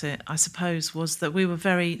about it, I suppose, was that we were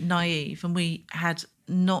very naive, and we had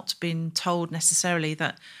not been told necessarily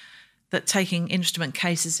that taking instrument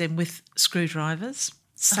cases in with screwdrivers,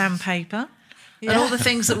 sandpaper, and all the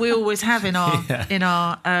things that we always have in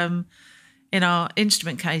our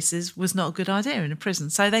instrument cases was not a good idea in a prison.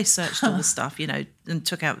 So they searched all the stuff, and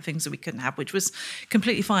took out the things that we couldn't have, which was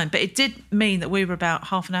completely fine. But it did mean that we were about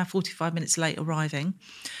half an hour, 45 minutes late arriving.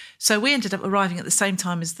 So we ended up arriving at the same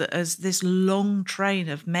time as this long train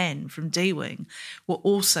of men from D-Wing were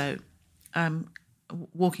also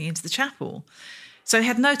walking into the chapel. So we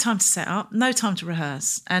had no time to set up, no time to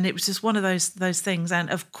rehearse. And it was just one of those things. And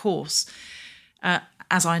of course,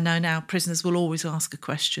 as I know now, prisoners will always ask a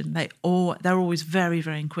question. They're always very,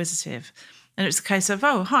 very inquisitive. And it's a case of,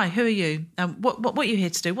 oh, hi, who are you? What are you here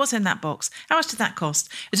to do? What's in that box? How much did that cost?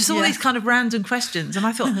 It's just all these kind of random questions. And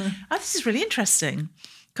I thought, this is really interesting,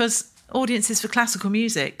 because audiences for classical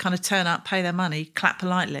music kind of turn up, pay their money, clap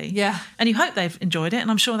politely. Yeah. And you hope they've enjoyed it,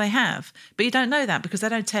 and I'm sure they have. But you don't know that because they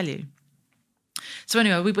don't tell you. So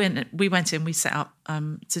anyway, we went in, we set up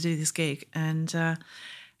to do this gig, and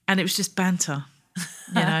it was just banter.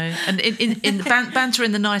 And in the banter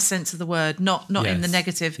in the nice sense of the word, not in the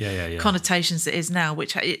negative connotations it is now,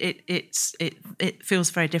 which it feels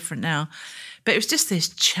very different now. But it was just this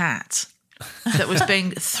chat that was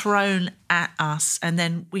being thrown at us, and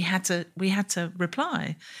then we had to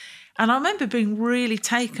reply. And I remember being really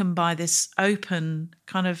taken by this open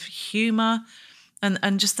kind of humour,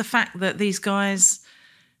 and just the fact that these guys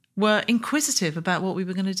were inquisitive about what we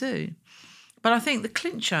were going to do. But I think the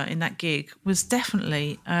clincher in that gig was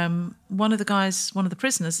definitely one of the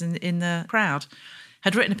prisoners in the crowd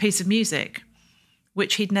had written a piece of music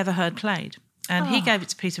which he'd never heard played. And he gave it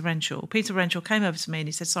to Peter Renshaw. Peter Renshaw came over to me and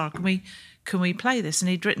he said, Sarah, can we play this? And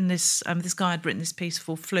he'd written this, this guy had written this piece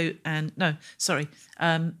for oboe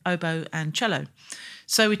and cello.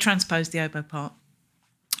 So we transposed the oboe part,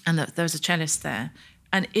 and there was a cellist there.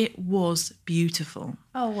 And it was beautiful.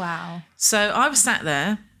 Oh, wow. So I was sat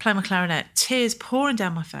there playing my clarinet, tears pouring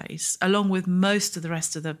down my face, along with most of the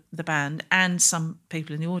rest of the band and some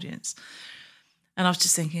people in the audience. And I was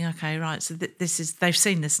just thinking, okay, right, so they've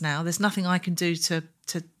seen this now. There's nothing I can do to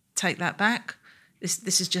take that back.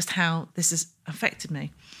 This is just how this has affected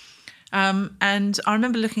me. And I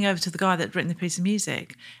remember looking over to the guy that had written the piece of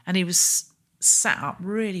music, and he was sat up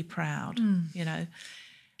really proud,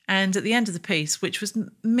 And at the end of the piece, which was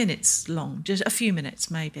minutes long, just a few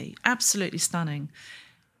minutes maybe, absolutely stunning,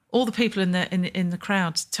 all the people in the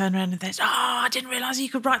crowd turned around and they said, I didn't realise you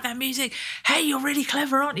could write that music. Hey, you're really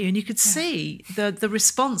clever, aren't you? And you could see the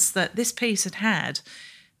response that this piece had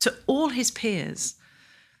to all his peers.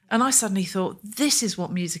 And I suddenly thought, this is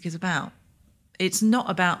what music is about. It's not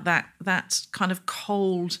about that kind of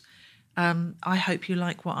cold, I hope you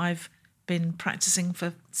like what I've been practicing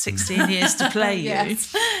for 16 years to play you.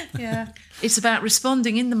 Yes. Yeah. It's about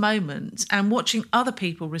responding in the moment and watching other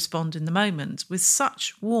people respond in the moment with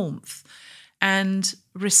such warmth and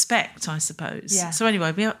respect, I suppose. Yeah. So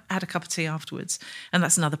anyway, we had a cup of tea afterwards, and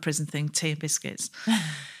that's another prison thing, tea and biscuits.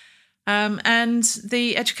 And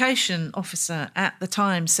the education officer at the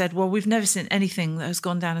time said, well, we've never seen anything that has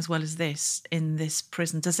gone down as well as this in this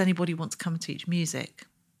prison. Does anybody want to come and teach music?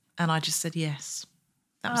 And I just said yes.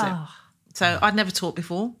 That was it. So I'd never taught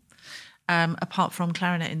before, apart from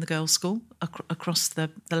clarinet in the girls' school across the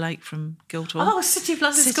lake from Guildhall. Oh, City of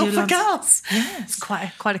London School for Girls. Yes. It's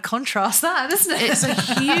quite a contrast, that, isn't it? It's a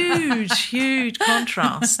huge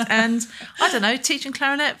contrast. And I don't know, teaching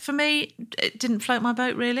clarinet for me, it didn't float my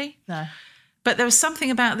boat really. No. But there was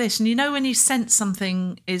something about this, and you know when you sense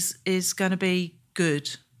something is going to be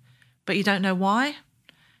good, but you don't know why.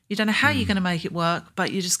 You don't know how you're going to make it work,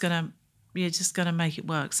 but you're just going to make it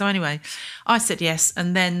work. So anyway, I said yes,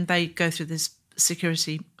 and then they go through this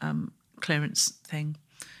security clearance thing,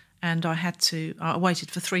 and I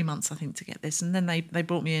waited for 3 months, I think, to get this, and then they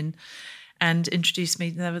brought me in and introduced me.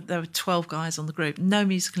 There were 12 guys on the group, no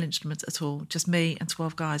musical instruments at all, just me and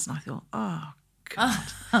 12 guys, and I thought, oh God.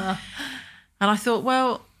 And I thought,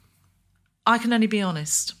 well, I can only be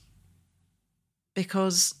honest,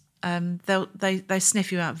 because they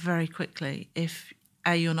sniff you out very quickly if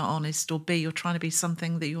A, you're not honest, or B, you're trying to be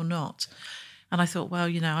something that you're not. And I thought, well,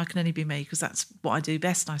 I can only be me, because that's what I do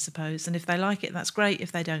best, I suppose. And if they like it, that's great.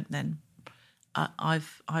 If they don't, then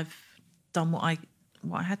I've done what I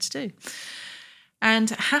had to do.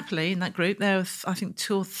 And happily, in that group, there were, I think,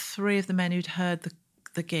 2 or 3 of the men who'd heard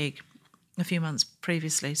the gig a few months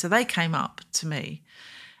previously. So they came up to me.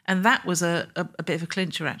 And that was a bit of a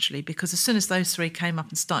clincher, actually, because as soon as those 3 came up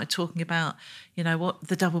and started talking about, what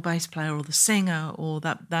the double bass player or the singer or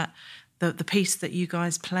the piece that you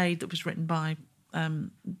guys played that was written by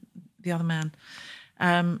the other man,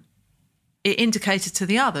 it indicated to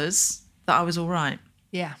the others that I was all right.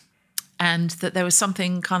 Yeah. And that there was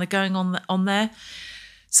something kind of going on there.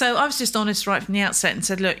 So I was just honest right from the outset and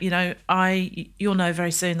said, look, you'll know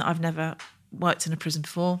very soon that I've never worked in a prison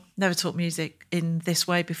before, never taught music in this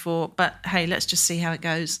way before, but hey, let's just see how it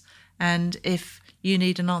goes. And if you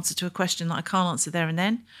need an answer to a question that I can't answer there and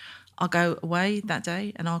then, I'll go away that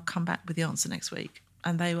day and I'll come back with the answer next week.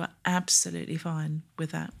 And they were absolutely fine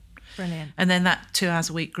with that. Brilliant. And then that 2 hours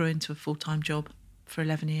a week grew into a full-time job for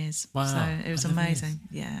 11 years. Wow. So it was amazing.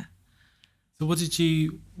 Yeah. So what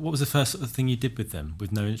was the first sort of thing you did with them,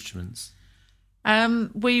 with no instruments?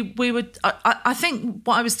 We would. I think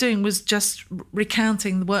what I was doing was just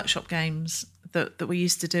recounting the workshop games that we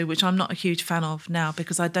used to do, which I'm not a huge fan of now,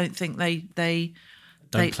 because I don't think they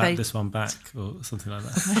Don't clap this one back or something like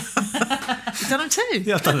that. You've done them too.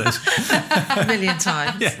 Yeah, I've done those. A million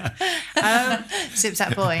times. Yeah. Sips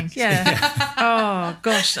that boing. Yeah. Oh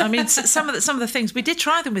gosh. I mean, some of the things we did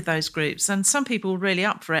try them with those groups, and some people were really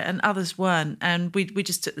up for it, and others weren't, and we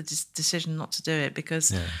just took the decision not to do it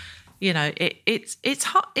because. Yeah.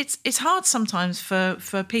 It's hard sometimes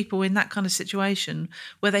for people in that kind of situation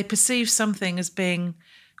where they perceive something as being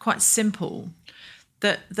quite simple,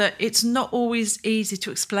 that it's not always easy to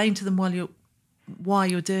explain to them why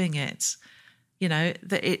you're doing it.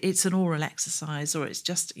 That it's an oral exercise, or it's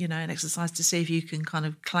just an exercise to see if you can kind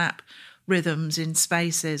of clap rhythms in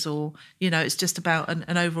spaces, or it's just about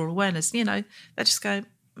an overall awareness. They just go,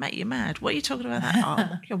 mate, you're mad. What are you talking about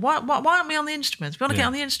that? Why aren't we on the instruments? We want to get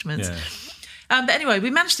on the instruments. Yeah. But anyway, we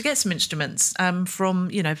managed to get some instruments from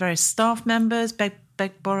various staff members, beg,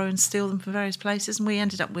 borrow, and steal them from various places, and we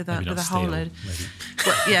ended up with a whole load.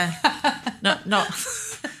 But, yeah, not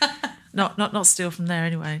steal from there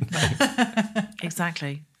anyway.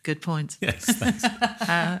 Exactly. Good point. Yes. Thanks.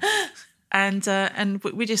 And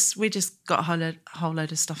we just got a whole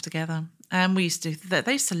load of stuff together, and we used to do that.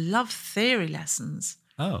 They used to love theory lessons.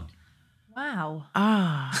 Oh. Wow.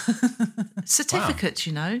 Certificates,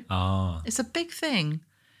 wow. It's a big thing.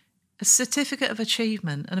 A certificate of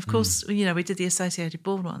achievement. And of course, we did the Associated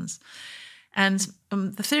Board ones. And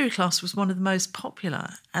the theory class was one of the most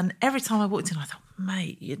popular. And every time I walked in, I thought,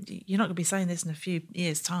 mate, you're not going to be saying this in a few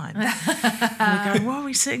years' time. And we go, what are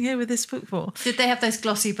we sitting here with this book for? Did they have those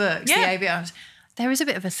glossy books? Yeah. The ABRs? There is a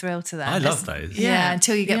bit of a thrill to that. I love those. Yeah,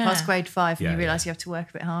 until you get past grade 5 and you realise yeah. you have to work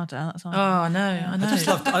a bit harder. That's all. Oh, I know.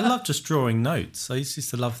 I love just drawing notes. I used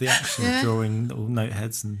to love the action of drawing little note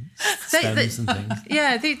heads and stems and things.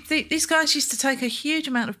 Yeah, these guys used to take a huge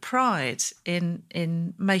amount of pride in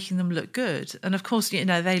making them look good. And of course,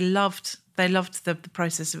 they loved the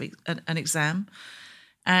process of an exam.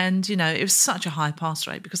 And, it was such a high pass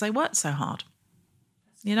rate because they worked so hard.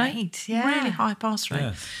 You know, Right, yeah. really high pass rate.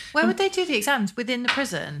 Yeah. Where would they do the exams? Within the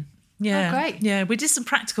prison? Yeah, Oh, great. Yeah, we did some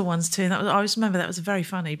practical ones too. I always remember that was very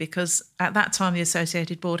funny because at that time the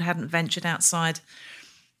Associated Board hadn't ventured outside.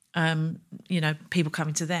 People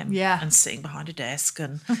coming to them, and sitting behind a desk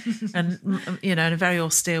and in a very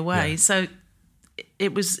austere way. Yeah. So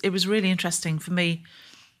it was really interesting for me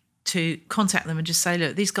to contact them and just say,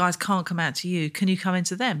 look, these guys can't come out to you. Can you come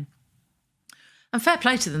into them? And fair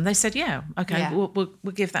play to them. They said, yeah, okay, Yeah. we'll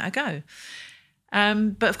give that a go.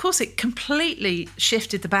 But of course, it completely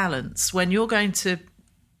shifted the balance when you're going to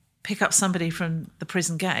pick up somebody from the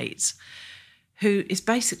prison gate who is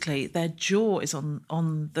basically, their jaw is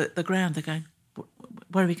on the ground. They're going,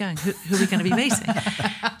 where are we going? Who are we going to be meeting?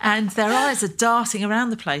 And their eyes are darting around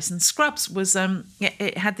the place. And Scrubs was,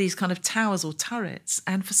 it had these kind of towers or turrets.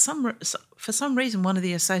 And for some reason, one of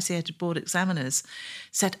the Associated Board examiners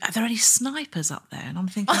said, are there any snipers up there? And I'm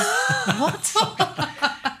thinking, what?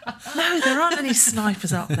 No, there aren't any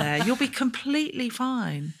snipers up there. You'll be completely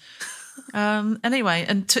fine. Anyway,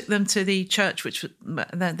 and took them to the church, which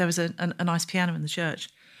there was a nice piano in the church.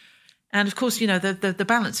 And of course, the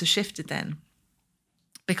balance has shifted then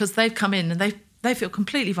because they've come in and they feel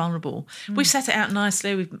completely vulnerable. We set it out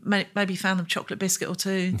nicely. We've maybe found them chocolate biscuit or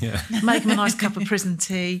two, make them a nice cup of prison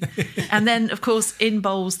tea. And then, of course, in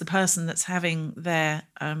bowls the person that's having their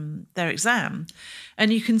exam.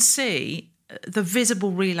 And you can see the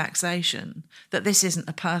visible relaxation that this isn't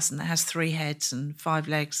a person that has 3 heads and 5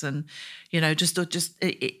 legs and,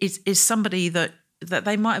 is somebody that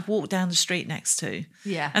they might have walked down the street next to.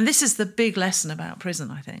 Yeah. And this is the big lesson about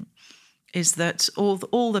prison, I think, is that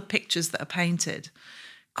all the pictures that are painted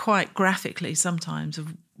quite graphically sometimes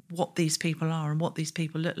of what these people are and what these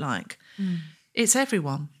people look like, it's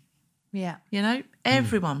everyone. Yeah.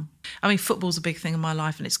 Everyone. I mean, football's a big thing in my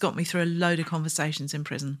life and it's got me through a load of conversations in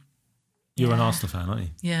prison. You're an Arsenal fan, aren't you?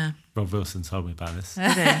 Yeah. Rob Wilson told me about this. Did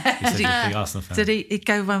he? He said he's a big Arsenal fan. Did he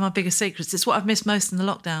go away my biggest secrets? It's what I've missed most in the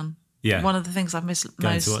lockdown. Yeah. One of the things I've missed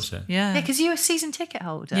Going most. to watch it. Yeah. Yeah, because you're a season ticket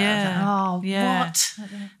holder. Yeah. Oh, Yeah. what?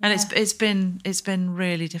 And it's been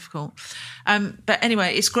really difficult. But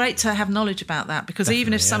anyway, it's great to have knowledge about that because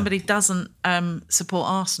even if Definitely, somebody doesn't support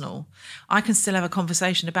Arsenal, I can still have a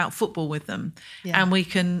conversation about football with them, and we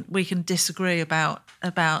can disagree about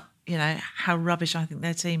how rubbish I think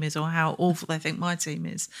their team is or how awful they think my team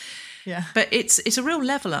is. Yeah. But it's a real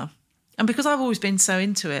leveller. And because I've always been so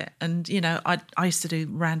into it, and I used to do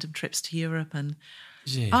random trips to Europe, and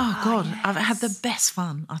oh God, I've had the best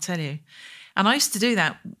fun, I'll tell you. And I used to do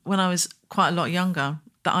that when I was quite a lot younger.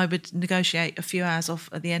 That I would negotiate a few hours off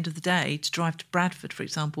at the end of the day to drive to Bradford, for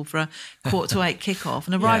example, for a 7:45 kickoff,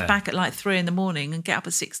 and arrive back at like 3 a.m. and get up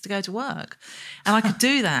at 6 to go to work. And I could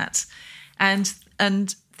do that, and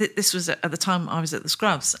this was at the time I was at the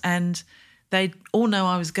Scrubs, and they'd all know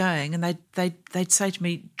I was going, and they'd say to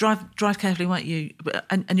me, "Drive carefully, won't you?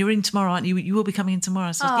 And you're in tomorrow, aren't you? You will be coming in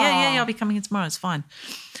tomorrow." So yeah, I'll be coming in tomorrow. It's fine.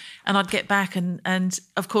 And I'd get back, and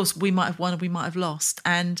of course we might have won or we might have lost,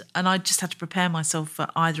 and I just had to prepare myself for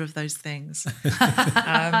either of those things.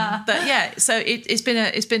 But yeah, so it's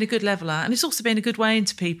been a good leveller, and it's also been a good way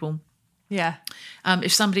into people. Yeah.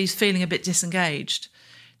 If somebody's feeling a bit disengaged,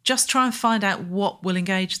 just try and find out what will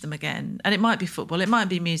engage them again. And it might be football, it might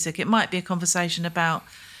be music, it might be a conversation about,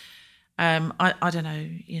 I don't know,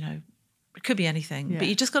 it could be anything. But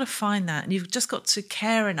you just got to find that, and you've just got to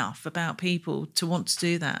care enough about people to want to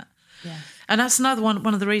do that. Yeah. And that's another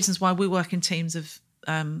one of the reasons why we work in teams of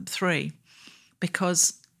 3,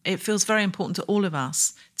 because it feels very important to all of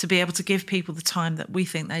us to be able to give people the time that we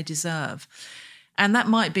think they deserve. And that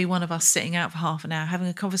might be one of us sitting out for half an hour, having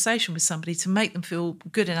a conversation with somebody to make them feel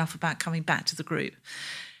good enough about coming back to the group.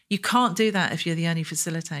 You can't do that if you're the only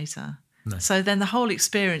facilitator. No. So then the whole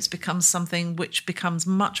experience becomes something which becomes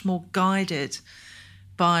much more guided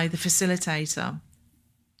by the facilitator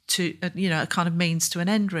to, a kind of means to an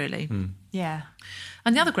end, really. Yeah.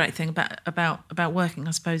 And the other great thing about working,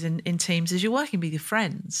 I suppose, in teams is you're working with your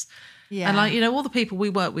friends. Yeah. And all the people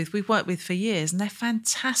we've worked with for years, and they're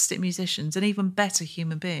fantastic musicians and even better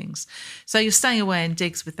human beings. So you're staying away in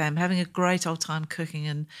digs with them, having a great old time cooking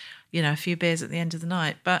and, a few beers at the end of the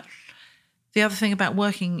night. But the other thing about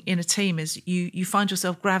working in a team is you find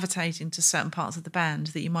yourself gravitating to certain parts of the band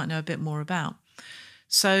that you might know a bit more about.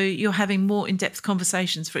 So you're having more in-depth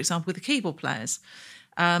conversations, for example, with the keyboard players.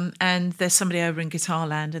 And there's somebody over in guitar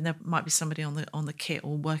land, and there might be somebody on the kit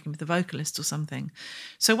or working with the vocalist or something.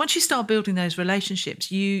 So once you start building those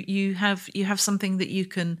relationships, you have something that you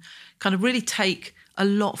can kind of really take a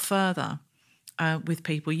lot further with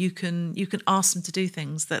people. You can ask them to do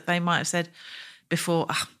things that they might have said before,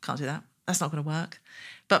 can't do that. that's not going to work.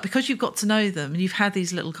 But because you've got to know them and you've had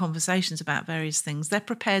these little conversations about various things, they're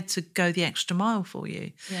prepared to go the extra mile for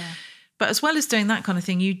you. Yeah. But as well as doing that kind of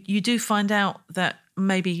thing, you do find out that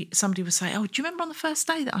maybe somebody would say, oh, do you remember on the first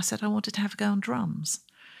day that I said I wanted to have a go on drums?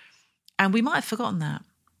 And we might have forgotten that.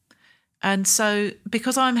 And so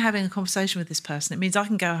because I'm having a conversation with this person, it means I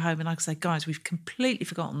can go home and I can say, guys, we've completely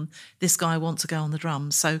forgotten this guy wants to go on the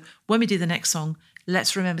drums. So when we do the next song,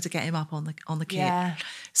 let's remember to get him up on the kit. Yeah.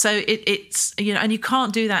 So it's, you know, and you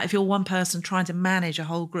can't do that if you're one person trying to manage a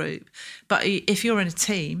whole group. But if you're in a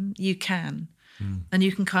team, you can. And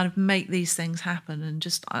you can kind of make these things happen and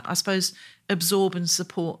just, I suppose, absorb and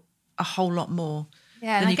support a whole lot more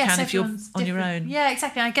than you can if you're on your own. Yeah,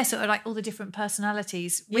 exactly. I guess like all the different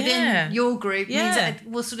personalities within your group means that it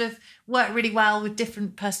will sort of work really well with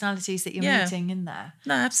different personalities that you're meeting in there.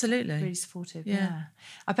 No, absolutely. Really supportive, yeah.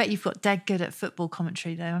 I bet you've got dead good at football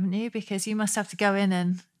commentary though, haven't you? Because you must have to go in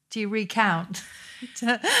and do you recount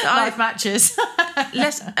live matches?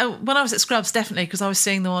 When I was at Scrubs, definitely, because I was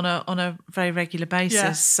seeing them on a very regular basis.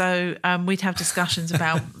 Yeah. So we'd have discussions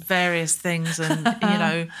about various things, and you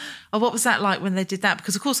know, what was that like when they did that?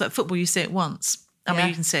 Because of course, at football, you see it once. I mean,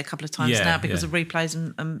 you can see it a couple of times now because of replays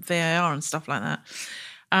and VAR and stuff like that.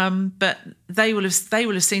 But they will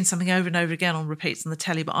have seen something over and over again on repeats on the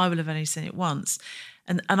telly, but I will have only seen it once.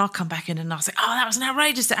 And I'll come back in and I'll say, oh, that was an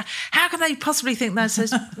outrageous. How can they possibly think that? So,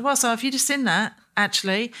 well, so if you just seen that,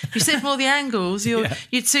 actually, if you see from all the angles,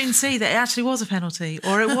 you'd soon see that it actually was a penalty,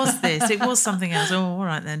 or it was this, it was something else. Oh, all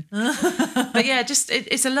right then. But yeah, just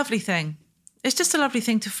it's a lovely thing. It's just a lovely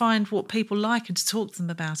thing to find what people like and to talk to them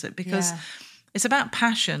about it, because it's about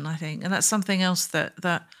passion, I think. And that's something else that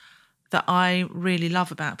I really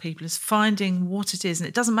love about people, is finding what it is, and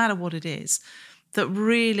it doesn't matter what it is, that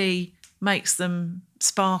really makes them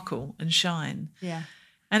sparkle and shine. Yeah.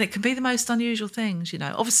 And it can be the most unusual things, you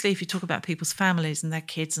know. Obviously, if you talk about people's families and their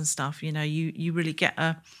kids and stuff, you know, you really get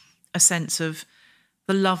a sense of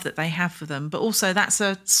the love that they have for them. But also that's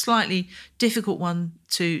a slightly difficult one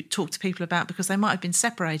to talk to people about, because they might have been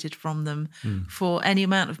separated from them for any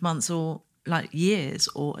amount of months or like years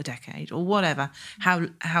or a decade or whatever,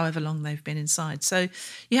 however long they've been inside. So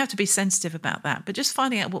you have to be sensitive about that. But just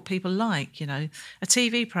finding out what people like, you know, a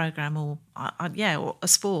TV programme or a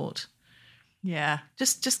sport. Yeah.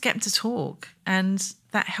 Just get them to talk, and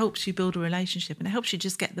that helps you build a relationship, and it helps you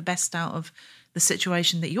just get the best out of the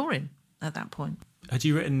situation that you're in at that point. Had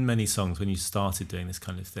you written many songs when you started doing this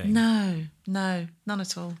kind of thing? No, none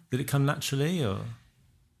at all. Did it come naturally, or?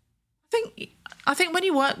 I think when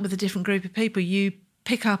you work with a different group of people, you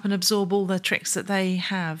pick up and absorb all the tricks that they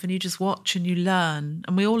have, and you just watch and you learn,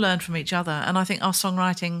 and we all learn from each other. And I think our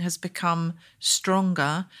songwriting has become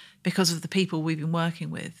stronger because of the people we've been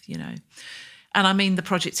working with, you know. And I mean the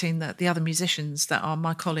project team, that the other musicians that are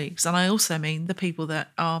my colleagues, and I also mean the people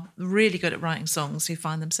that are really good at writing songs who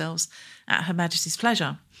find themselves at Her Majesty's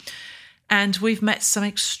pleasure. And we've met some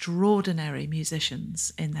extraordinary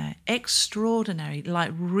musicians in there, extraordinary,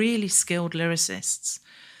 like really skilled lyricists,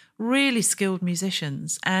 really skilled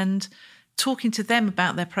musicians, and talking to them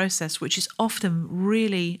about their process, which is often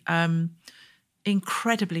really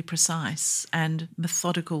incredibly precise and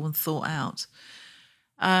methodical and thought out.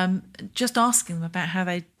 Just asking them about how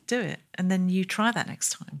they do it, and then you try that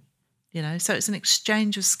next time, you know. So it's an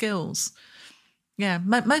exchange of skills. Yeah,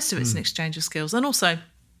 most of it's an exchange of skills. And also,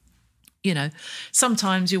 you know,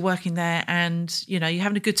 sometimes you're working there and, you know, you're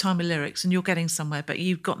having a good time with lyrics and you're getting somewhere, but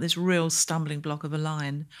you've got this real stumbling block of a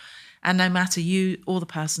line. And no matter you or the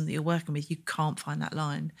person that you're working with, you can't find that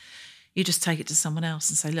line. You just take it to someone else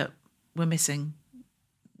and say, look, we're missing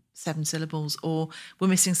 7 syllables, or we're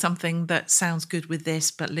missing something that sounds good with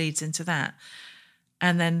this but leads into that.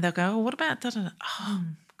 And then they'll go, oh, what about da-da-da? Oh,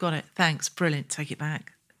 got it. Thanks. Brilliant. Take it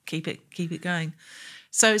back. Keep it going.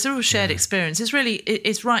 So it's a real shared experience.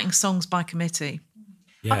 It's writing songs by committee.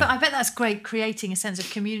 Yeah. I bet that's great, creating a sense of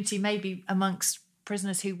community maybe amongst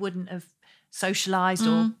prisoners who wouldn't have socialised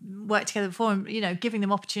or worked together before, and, you know, giving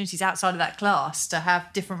them opportunities outside of that class to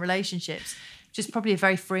have different relationships, which is probably a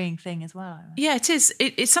very freeing thing as well. Yeah, it is.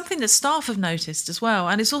 It's something that staff have noticed as well,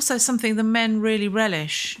 and it's also something the men really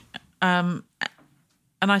relish. And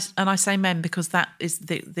I say men because that is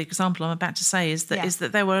the example I'm about to say is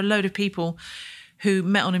that there were a load of people who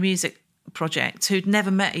met on a music project who'd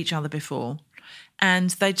never met each other before,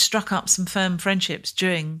 and they'd struck up some firm friendships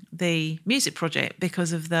during the music project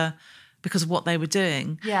because of what they were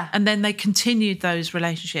doing. Yeah. And then they continued those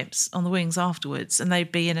relationships on the wings afterwards, and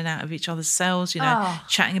they'd be in and out of each other's cells, you know,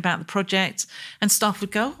 chatting about the project, and staff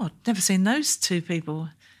would go, oh, I've never seen those two people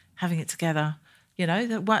having it together. You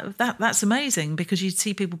know, that's amazing, because you'd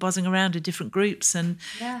see people buzzing around in different groups, and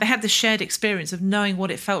they had the shared experience of knowing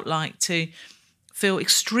what it felt like to feel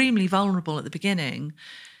extremely vulnerable at the beginning,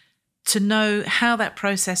 to know how that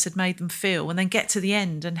process had made them feel, and then get to the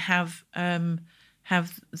end and have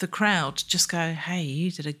the crowd just go, "Hey,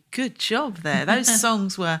 you did a good job there." Those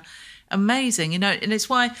songs were amazing, you know, and it's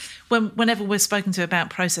why whenever we're spoken to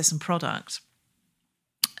about process and product,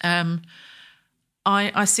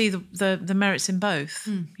 I see the merits in both.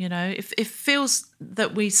 You know, it feels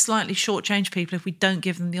that we slightly shortchange people if we don't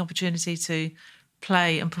give them the opportunity to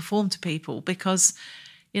play and perform to people, because,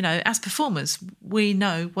 you know, as performers, we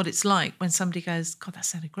know what it's like when somebody goes, "God, that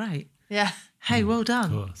sounded great." Yeah. Hey, well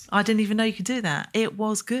done. I didn't even know you could do that. It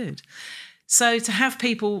was good. So to have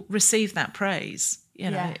people receive that praise,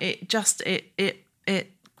 you know, it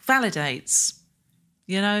validates.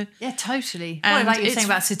 You know, yeah, totally. And like you're saying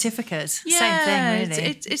about certificates, same thing,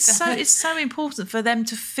 really. It's so important for them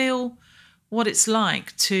to feel what it's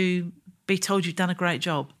like to be told you've done a great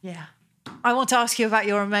job. Yeah, I want to ask you about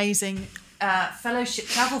your amazing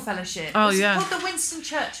travel fellowship. Oh, Was yeah, it called the Winston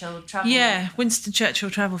Churchill Travel. Yeah, Winston Churchill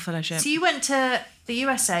Travel Fellowship. So you went to the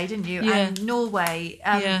USA, didn't you? Yeah. And Norway,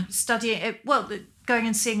 studying. Going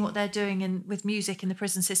and seeing what they're doing with music in the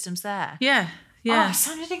prison systems there. Yeah. Oh, it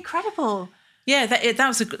sounded incredible. Yeah, that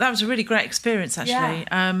was a really great experience, actually.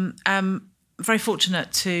 Yeah. Very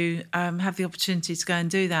fortunate to have the opportunity to go and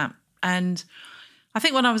do that. And I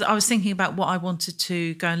think when I was thinking about what I wanted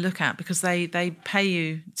to go and look at, because they pay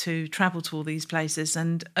you to travel to all these places,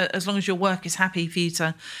 and as long as your work is happy for you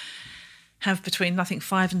to have between, I think,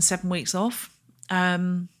 5 and 7 weeks off,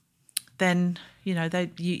 then, you know,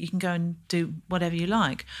 you can go and do whatever you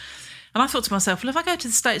like. And I thought to myself, well, if I go to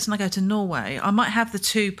the States and I go to Norway, I might have the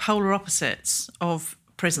two polar opposites of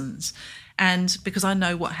prisons. And because I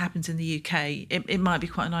know what happens in the UK, it might be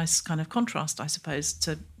quite a nice kind of contrast, I suppose,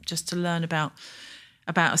 to learn about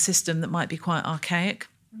a system that might be quite archaic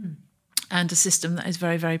and a system that is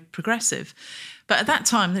very, very progressive. But at that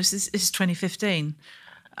time, this is 2015,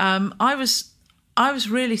 I was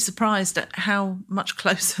really surprised at how much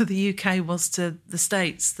closer the UK was to the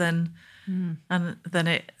States than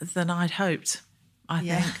I'd hoped, I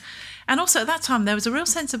think. And also at that time there was a real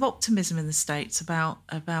sense of optimism in the States about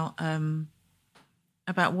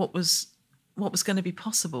what was going to be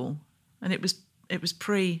possible, and it was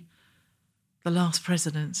pre the last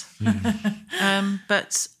president.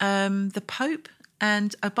 But the Pope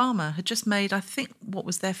and Obama had just made, I think, what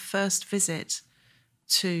was their first visit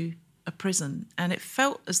to a prison, and it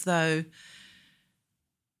felt as though,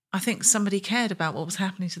 I think, somebody cared about what was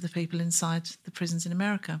happening to the people inside the prisons in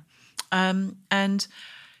America. And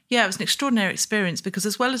yeah, it was an extraordinary experience, because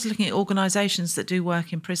as well as looking at organisations that do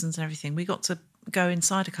work in prisons and everything, we got to go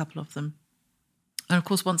inside a couple of them. And of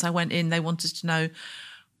course, once I went in, they wanted to know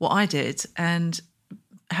what I did. And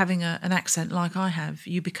having an accent like I have,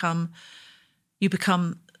 you become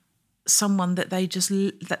someone that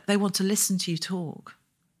they want to listen to you talk.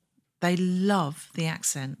 They love the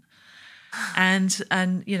accent. And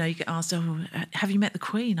you know, you get asked, "Oh, have you met the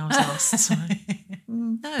Queen?" I was asked. So,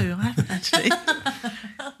 no, I haven't actually.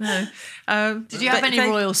 No. Did you have any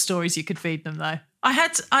royal stories you could feed them, though? I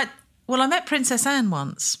met Princess Anne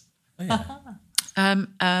once.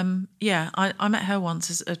 Oh, yeah. I met her once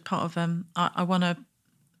as part of I won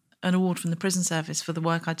an award from the prison service for the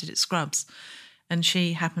work I did at Scrubs, and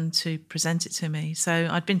she happened to present it to me. So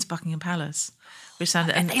I'd been to Buckingham Palace, which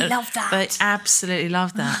sounded, and they loved that. They absolutely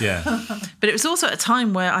loved that. Yeah. But it was also at a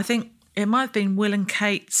time where I think it might have been Will and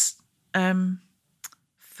Kate's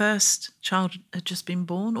first child had just been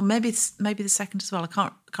born, or maybe the second as well. I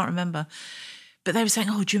can't remember. But they were saying,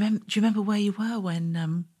 "Oh, do you remember where you were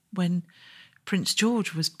when Prince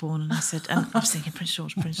George was born?" And I said, and I was thinking, Prince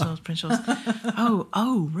George.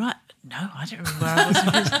 Oh, right. No, I don't remember where I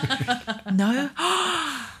was. No.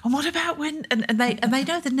 And what about when? And they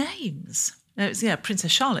know the names. It's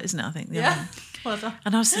Princess Charlotte, isn't it? I think. Yeah. Well done.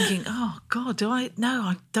 And I was thinking, oh God, I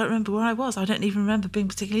don't remember where I was. I don't even remember being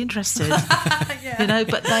particularly interested. You know,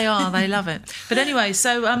 but they love it. But anyway,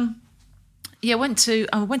 so I went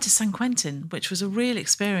to San Quentin, which was a real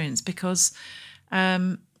experience, because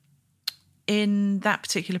in that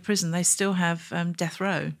particular prison they still have death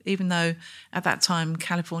row, even though at that time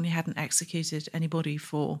California hadn't executed anybody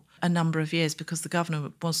for a number of years, because the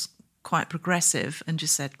governor was quite progressive and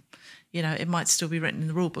just said, you know, it might still be written in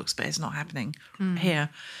the rule books, but it's not happening here.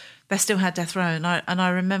 They still had death row, and I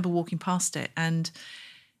remember walking past it, and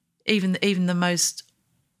even the most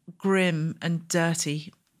grim and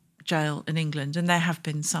dirty jail in England, and there have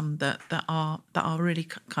been some that are really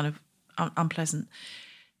kind of unpleasant,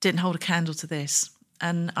 didn't hold a candle to this.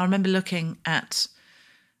 And I remember looking at,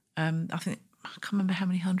 I can't remember how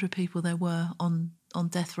many hundred people there were on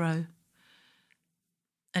death row.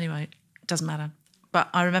 Anyway, it doesn't matter. But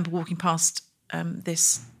I remember walking past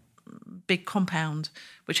this big compound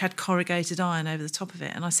which had corrugated iron over the top of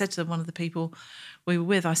it. And I said to one of the people we were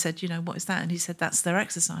with, I said, what is that? And he said, that's their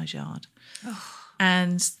exercise yard. Oh.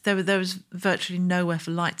 And there was virtually nowhere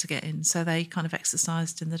for light to get in. So they kind of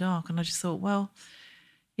exercised in the dark. And I just thought, well,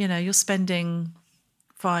 you're spending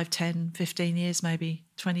 5, 10, 15 years, maybe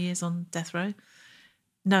 20 years on death row,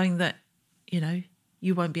 knowing that,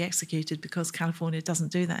 you won't be executed because California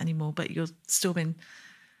doesn't do that anymore, but you're still been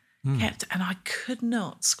kept. And I could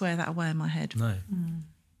not square that away in my head. No.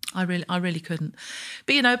 I really couldn't.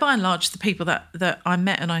 But, by and large, the people that I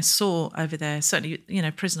met and I saw over there, certainly,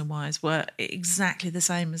 prisoner-wise, were exactly the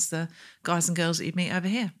same as the guys and girls that you'd meet over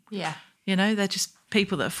here. Yeah. They're just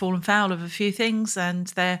people that have fallen foul of a few things, and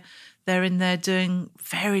they're in there doing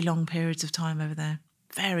very long periods of time over there.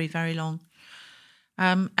 Very, very long.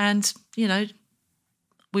 And,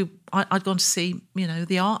 I'd gone to see,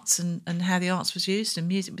 the arts and how the arts was used and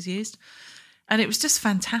music was used. And it was just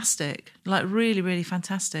fantastic, like really, really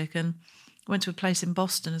fantastic. And I went to a place in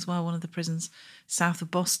Boston as well, one of the prisons south of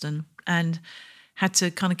Boston, and had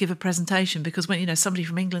to kind of give a presentation because when, somebody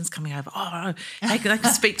from England's coming over, they can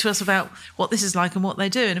speak to us about what this is like and what they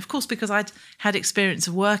do. And of course, because I'd had experience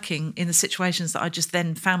of working in the situations that I just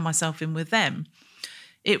then found myself in with them,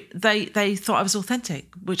 they thought I was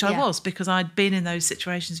authentic, which I was, because I'd been in those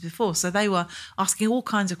situations before. So they were asking all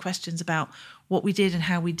kinds of questions about what we did and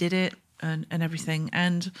how we did it and everything.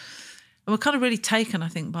 And we're kind of really taken, I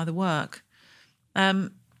think, by the work.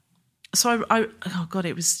 So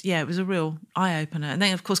it was a real eye-opener. And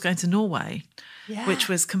then, of course, going to Norway, which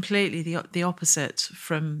was completely the opposite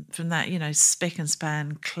from that, spick and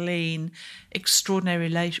span, clean, extraordinary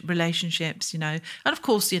relationships, And, of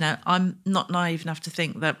course, I'm not naive enough to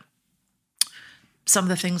think that some of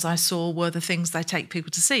the things I saw were the things they take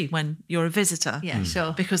people to see when you're a visitor. Yeah,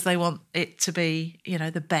 sure. Because they want it to be,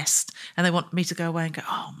 the best. And they want me to go away and go,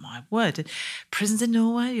 oh, my word, prisons in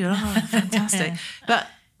Norway? Fantastic.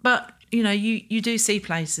 But you do see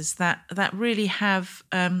places that really have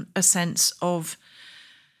a sense of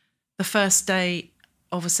the first day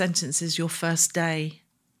of a sentence is your first day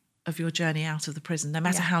of your journey out of the prison, no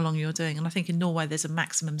matter how long you're doing. And I think in Norway there's a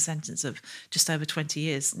maximum sentence of just over 20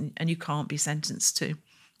 years, and you can't be sentenced to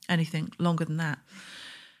anything longer than that.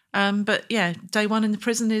 But day one in the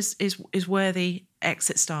prison is where the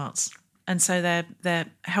exit starts. And so they're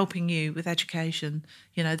helping you with education.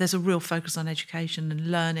 There's a real focus on education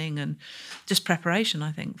and learning and just preparation,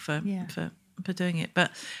 I think, for doing it.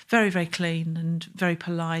 But very, very clean and very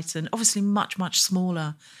polite, and obviously much, much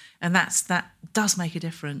smaller. And that does make a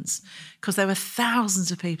difference, because there were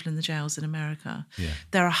thousands of people in the jails in America. Yeah.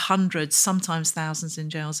 There are hundreds, sometimes thousands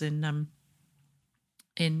in jails in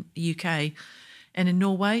the UK. And in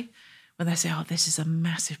Norway, when they say, this is a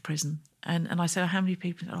massive prison. And I said, how many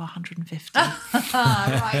people? 150.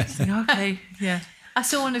 Right. Okay, yeah. I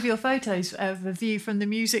saw one of your photos of a view from the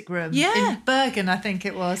music room in Bergen, I think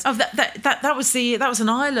it was. Oh, that was an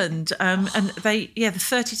island, and the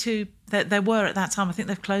 32 there were at that time. I think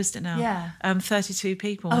they've closed it now. Yeah, 32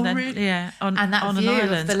 people. Oh, and then, really? Yeah, on and that on view an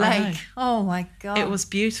island, of the lake. Oh my God, it was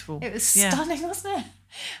beautiful. It was stunning, wasn't it?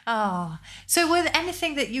 Oh, so were there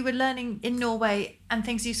anything that you were learning in Norway and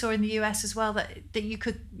things you saw in the US as well that you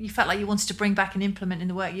felt like you wanted to bring back and implement in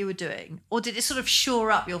the work you were doing, or did it sort of shore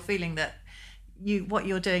up your feeling that what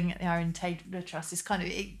you're doing at the Iron Taylor Trust is kind of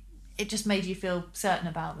it just made you feel certain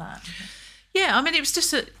about that? Yeah, I mean, it was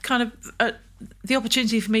just a kind of the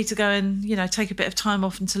opportunity for me to go and take a bit of time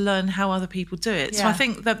off and to learn how other people do it. So I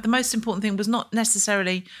think that the most important thing was not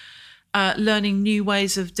necessarily learning new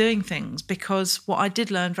ways of doing things, because what I did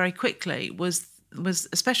learn very quickly was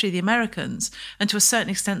especially the Americans, and to a certain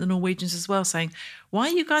extent the Norwegians as well, saying, why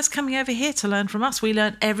are you guys coming over here to learn from us? We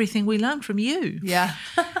learn everything we learn from you. Yeah.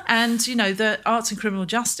 And, the arts and criminal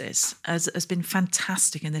justice has been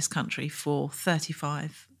fantastic in this country for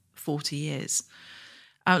 35, 40 years.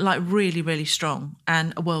 Like really, really strong,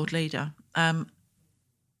 and a world leader.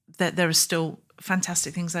 There are still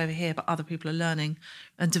fantastic things over here, but other people are learning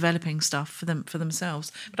and developing stuff for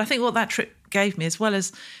themselves. But I think what that trip gave me, as well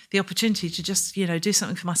as the opportunity to just do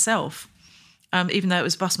something for myself, even though it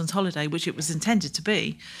was busman's holiday, which it was intended to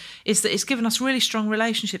be, is that it's given us really strong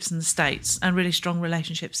relationships in the States and really strong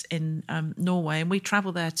relationships in Norway. And we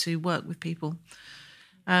travel there to work with people.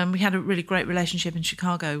 We had a really great relationship in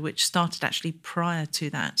Chicago, which started actually prior to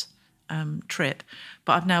that trip,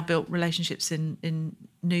 but I've now built relationships in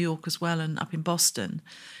New York as well, and up in Boston,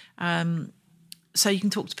 so you can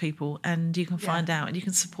talk to people and you can find out and you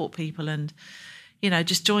can support people and, you know,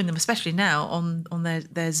 just join them, especially now on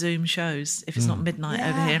their Zoom shows, if it's not midnight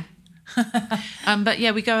over here. But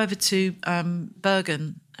yeah, we go over to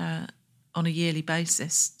Bergen on a yearly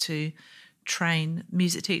basis to train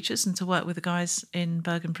music teachers and to work with the guys in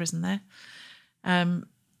Bergen prison there.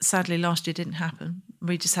 Sadly, last year didn't happen.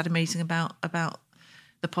 We just had a meeting about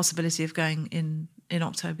the possibility of going in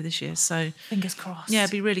October this year. So fingers crossed. Yeah,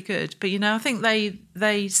 it'd be really good. But, you know, I think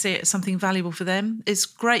they see it as something valuable for them. It's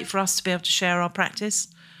great for us to be able to share our practice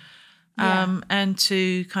and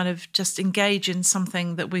to kind of just engage in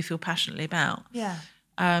something that we feel passionately about. Yeah.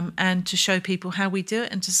 And to show people how we do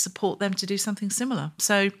it and to support them to do something similar.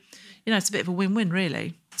 So, you know, it's a bit of a win-win,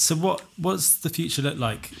 really. So what's the future look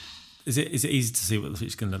like? Is it easy to see what the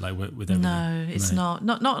future's going to look like with everything? No, it's not.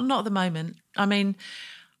 Not at the moment. I mean,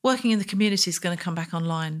 working in the community is going to come back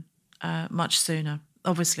online much sooner,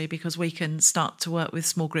 obviously, because we can start to work with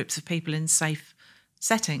small groups of people in safe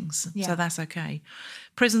settings. Yeah. So that's okay.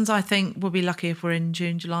 Prisons, I think, will be lucky if we're in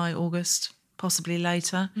June, July, August, possibly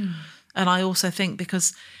later. And I also think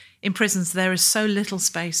because in prisons there is so little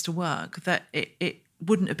space to work that it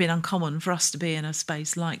wouldn't have been uncommon for us to be in a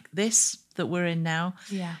space like this that we're in now.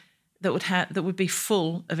 Yeah. That would be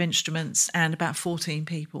full of instruments and about 14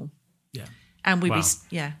 people. Yeah. And we'd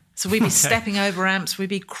so we'd be stepping over amps, we'd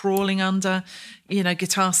be crawling under, you know,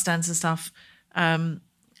 guitar stands and stuff. And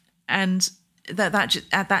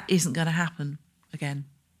that isn't going to happen again.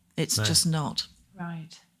 It's just not.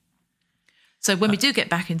 Right. So when we do get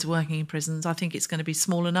back into working in prisons, I think it's going to be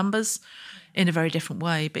smaller numbers in a very different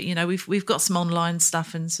way. But, you know, we've got some online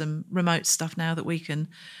stuff and some remote stuff now that we can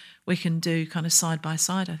do kind of side by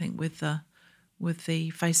side, I think, with the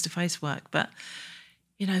face-to-face work. But,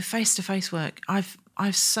 you know, face-to-face work,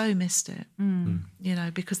 I've so missed it. You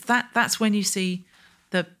know, because that's when you see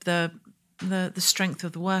the strength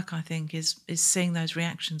of the work, I think, is seeing those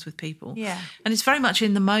reactions with people. Yeah. And it's very much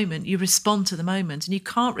in the moment. You respond to the moment, and you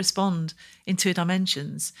can't respond in two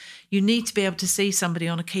dimensions. You need to be able to see somebody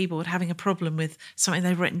on a keyboard having a problem with something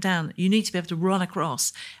they've written down. You need to be able to run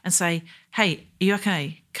across and say, "Hey, are you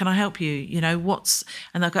okay? Can I help you? You know,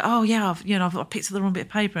 and they'll go, "Oh yeah, I've picked up the wrong bit of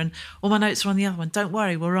paper and all my notes are on the other one. Don't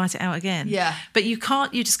worry, we'll write it out again." Yeah. But you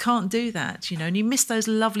just can't do that, you know, and you miss those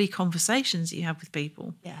lovely conversations that you have with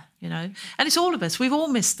people. Yeah. You know, and it's all of us. We've all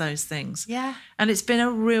missed those things. Yeah. And it's been a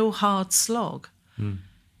real hard slog.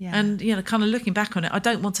 Yeah. And, you know, kind of looking back on it, I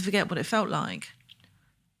don't want to forget what it felt like.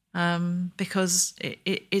 Because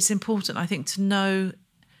it's important, I think, to know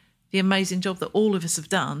the amazing job that all of us have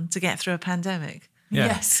done to get through a pandemic. Yeah.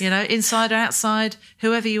 Yes. You know, inside or outside,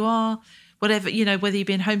 whoever you are, whatever, you know, whether you've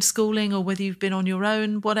been homeschooling or whether you've been on your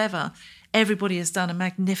own, whatever, everybody has done a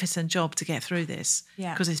magnificent job to get through this.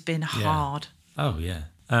 Yeah. Because it's been hard. Oh, yeah.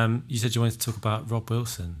 You said you wanted to talk about Rob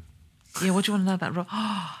Wilson. Yeah, what do you want to know about Rob?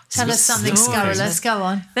 Tell us something scurrilous. Go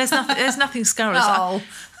on. There's nothing scurrilous. Oh.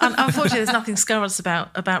 Unfortunately, there's nothing scurrilous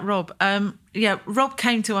about Rob. Rob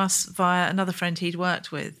came to us via another friend he'd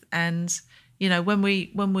worked with, and you know, when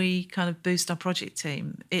we kind of boost our project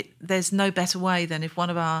team, there's no better way than if one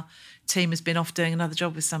of our team has been off doing another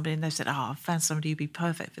job with somebody and they've said, "Oh, I've found somebody who'd be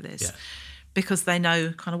perfect for this," because they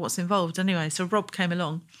know kind of what's involved. Anyway, so Rob came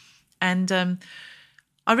along, and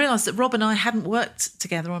I realised that Rob and I hadn't worked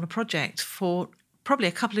together on a project for probably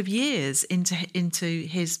a couple of years into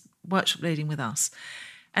his workshop leading with us.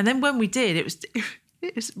 And then when we did,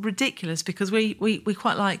 it was ridiculous because we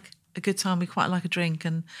quite like a good time, we quite like a drink,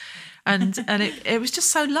 and it was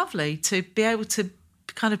just so lovely to be able to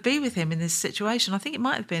kind of be with him in this situation. I think it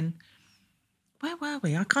might have been, where were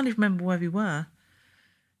we? I can't even remember where we were.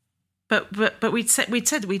 But we'd said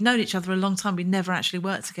we'd known each other a long time. We'd never actually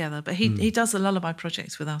worked together. But he does the Lullaby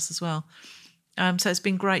projects with us as well. So it's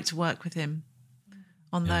been great to work with him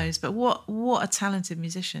on those. But what a talented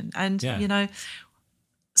musician. And, you know,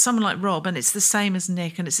 someone like Rob, and it's the same as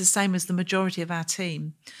Nick, and it's the same as the majority of our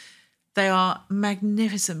team. They are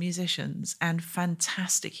magnificent musicians and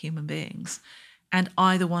fantastic human beings. And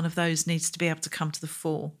either one of those needs to be able to come to the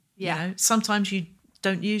fore. Yeah. You know? Sometimes you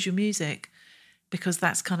don't use your music because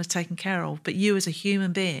that's kind of taken care of. But you as a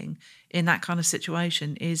human being in that kind of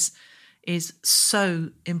situation is so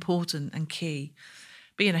important and key.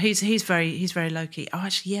 But, you know, he's very low-key. Oh,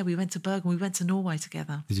 actually, yeah, we went to Bergen. We went to Norway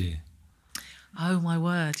together. Did you? Oh, my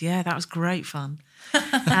word. Yeah, that was great fun.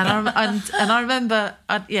 and I remember,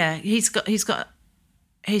 he's got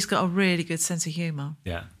a really good sense of humour.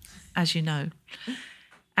 Yeah. As you know.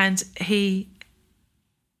 And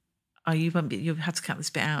Oh, you won't be. You have to cut this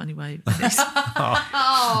bit out anyway.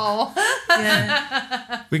 Oh,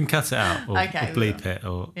 Yeah, We can cut it out or, Okay, or bleep it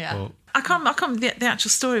or I can't the actual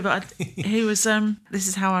story, but he was. This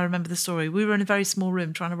is how I remember the story. We were in a very small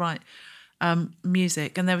room trying to write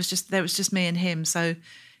music, and there was just me and him. So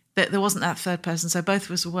there wasn't that third person. So both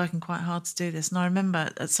of us were working quite hard to do this. And I remember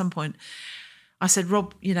at some point, I said,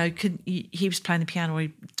 Rob, he was playing the piano,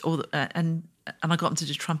 and I got him to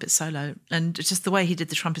do trumpet solo. And just the way he did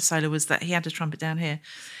the trumpet solo was that he had a trumpet down here.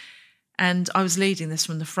 And I was leading this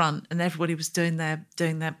from the front, and everybody was doing their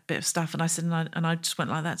bit of stuff. And I said, and I just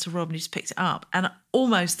went like that to Rob, and he just picked it up. And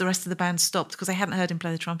almost the rest of the band stopped because they hadn't heard him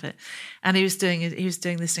play the trumpet. And he was doing this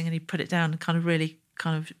thing, and he put it down kind of really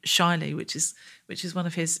kind of shyly, which is one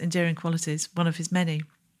of his endearing qualities, one of his many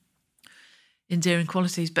endearing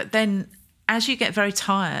qualities. But then, as you get very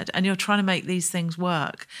tired and you're trying to make these things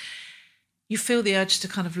work, you feel the urge to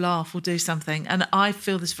kind of laugh or do something. And I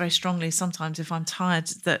feel this very strongly sometimes if I'm tired,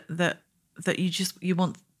 that you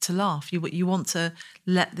want to laugh. You want to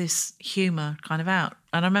let this humour kind of out.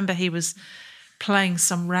 And I remember he was playing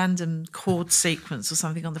some random chord sequence or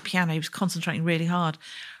something on the piano. He was concentrating really hard.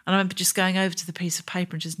 And I remember just going over to the piece of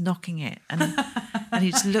paper and just knocking it. And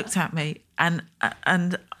he just looked at me and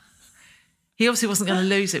he obviously wasn't going to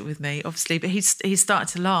lose it with me, obviously, but he started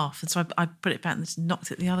to laugh. And so I put it back and just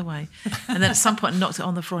knocked it the other way. And then at some point I knocked it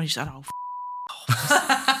on the floor and he said, oh,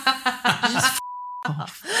 just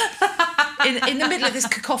off. In the middle of this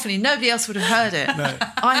cacophony, nobody else would have heard it. No.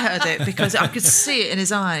 I heard it because I could see it in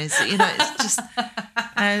his eyes. It's just,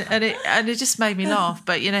 and it just made me laugh.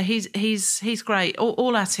 But he's great.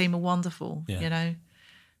 All our team are wonderful. Yeah.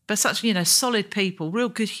 But such solid people, real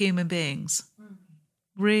good human beings.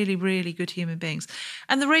 Really, really good human beings.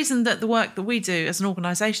 And the reason that the work that we do as an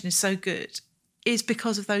organisation is so good is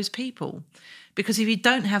because of those people. Because if you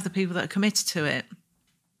don't have the people that are committed to it,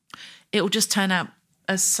 it will just turn out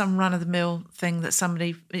as some run-of-the-mill thing that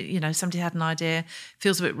somebody had an idea,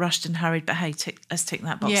 feels a bit rushed and hurried, but hey, let's tick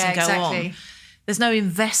that box and go on. There's no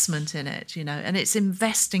investment in it, and it's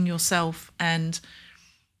investing yourself and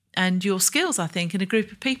your skills, I think, in a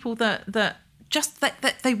group of people that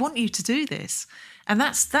they want you to do this. And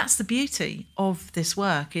that's the beauty of this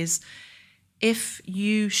work is if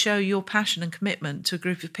you show your passion and commitment to a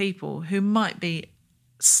group of people who might be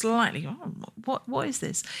slightly, what is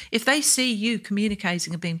this? If they see you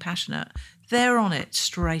communicating and being passionate, they're on it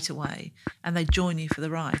straight away and they join you for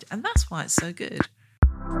the ride. And that's why it's so good.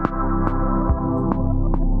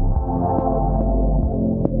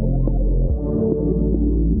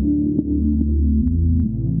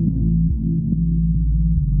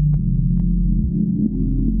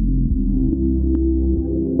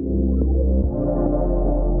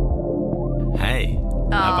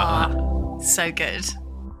 So good.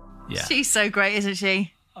 Yeah. She's so great, isn't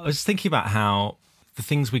she? I was thinking about how the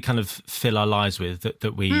things we kind of fill our lives with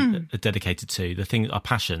that we are dedicated to, the things, our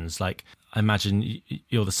passions, like I imagine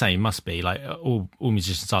you're the same, must be, like all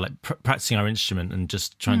musicians are, like practicing our instrument and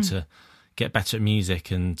just trying to get better at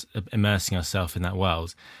music and immersing ourselves in that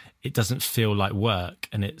world. It doesn't feel like work,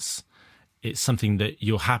 and it's something that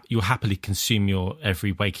you'll happily consume your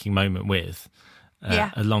every waking moment with,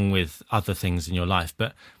 along with other things in your life.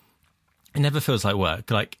 But it never feels like work.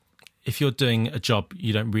 Like if you're doing a job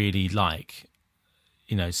you don't really like,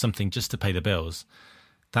 something just to pay the bills,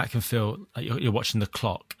 that can feel like you're watching the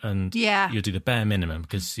clock and you'll do the bare minimum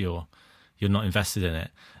because you're not invested in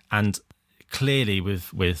it. And clearly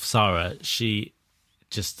with Sarah, she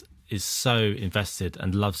just is so invested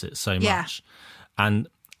and loves it so much. And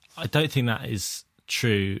I don't think that is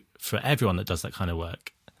true for everyone that does that kind of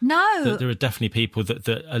work. No. There are definitely people that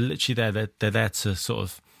are literally there. They're there to sort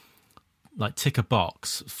of like tick a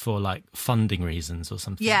box for like funding reasons or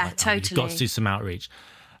something. Yeah, like, totally. You've got to do some outreach,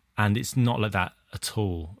 and it's not like that at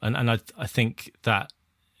all. And I think that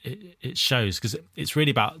it shows because it's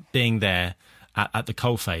really about being there at the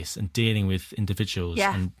coalface and dealing with individuals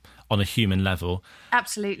and on a human level.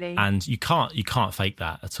 Absolutely. And you can't fake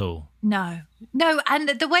that at all. No, and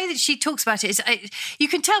the way that she talks about it is, you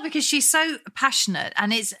can tell because she's so passionate,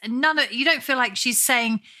 and it's you don't feel like she's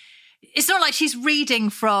saying. It's not like she's reading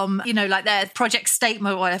from, like their project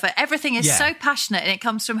statement or whatever. Everything is so passionate and it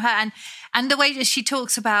comes from her. And the way that she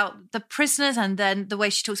talks about the prisoners and then the way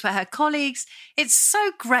she talks about her colleagues, it's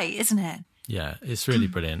so great, isn't it? Yeah, it's really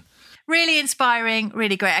brilliant. Really inspiring,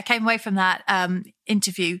 really great. I came away from that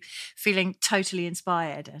interview feeling totally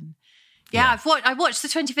inspired. And I watched the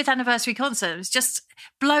 25th anniversary concert. I was just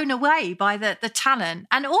blown away by the talent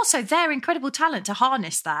and also their incredible talent to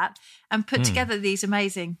harness that and put together these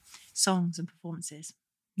amazing songs and performances.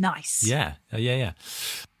 Nice. Yeah.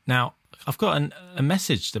 Now, I've got a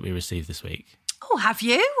message that we received this week. Oh, have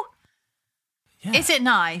you? Yeah. Is it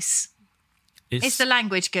nice? Is the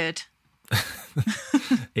language good?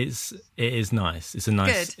 It is nice. It's a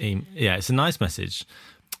nice it's a nice message.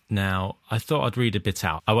 Now, I thought I'd read a bit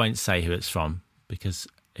out. I won't say who it's from because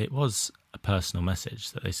it was a personal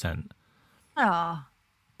message that they sent. Oh.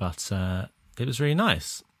 But it was really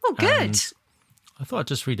nice. Oh, good. And I thought I'd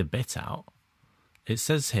just read a bit out. It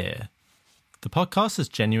says here, the podcast has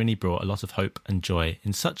genuinely brought a lot of hope and joy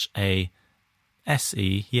in such a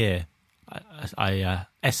SE year.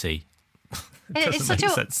 SE. It's such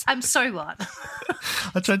sense. I'm sorry, what?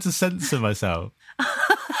 I tried to censor myself.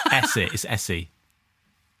 SE. It's SE.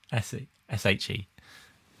 SE. SHE.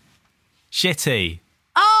 Shitty.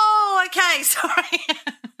 Oh, okay. Sorry.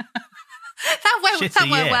 That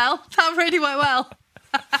went well. That really went well.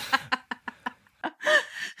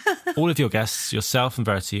 All of your guests, yourself and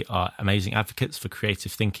Verity, are amazing advocates for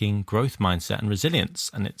creative thinking, growth mindset and resilience.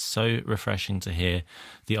 And it's so refreshing to hear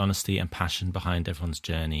the honesty and passion behind everyone's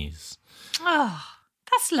journeys. Oh,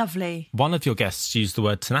 that's lovely. One of your guests used the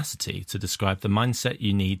word tenacity to describe the mindset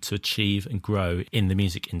you need to achieve and grow in the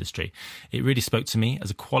music industry. It really spoke to me as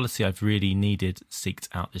a quality I've really seeked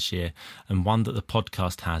out this year, and one that the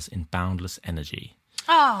podcast has in boundless energy.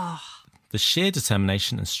 Oh. The sheer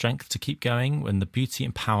determination and strength to keep going when the beauty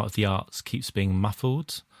and power of the arts keeps being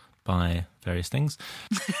muffled by various things.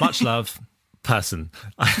 Much love, person.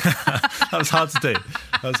 That was hard to do.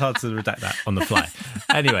 That was hard to redact that on the fly.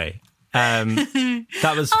 Anyway,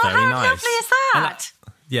 that was very how nice. Lovely is that?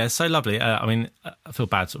 Yeah, so lovely. I mean, I feel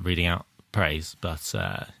bad sort of reading out praise, but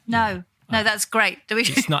no, that's great.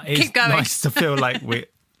 It's keep going? Nice to feel like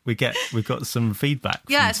we've got some feedback.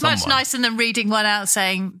 Yeah, it's someone. much nicer than reading one out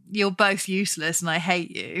saying you're both useless and I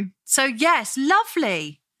hate you. So yes,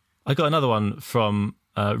 lovely. I got another one from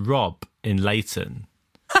Rob in Leighton.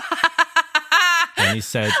 And he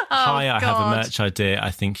said, "Hi, I have a merch idea.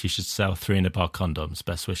 I think you should sell 3 in a bar condoms.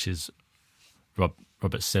 Best wishes,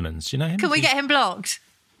 Robert Simmons." Do you know him? Can we get him blocked?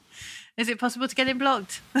 Is it possible to get him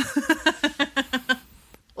blocked?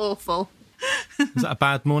 Awful. Was that a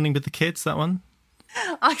bad morning with the kids, that one?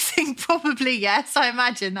 I think probably yes. I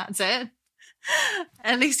imagine that's it.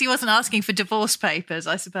 At least he wasn't asking for divorce papers,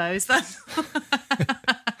 I suppose. So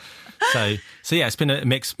yeah, it's been a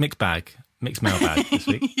mixed mailbag this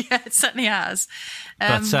week. Yeah, it certainly has.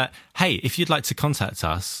 But hey, if you'd like to contact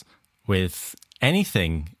us with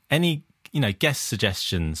anything, any guest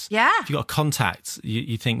suggestions, if you've got a contact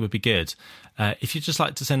you think would be good, if you'd just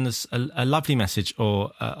like to send us a lovely message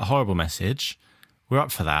or a horrible message, we're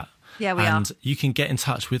up for that. Yeah, we are. And you can get in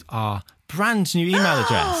touch with our brand new email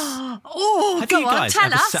address. Oh, have you guys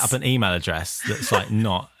ever set up an email address that's like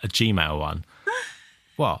not a Gmail one?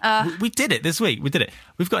 Well, we did it this week. We did it.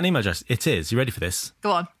 We've got an email address. It is. You ready for this?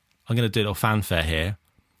 Go on. I'm going to do a little fanfare here.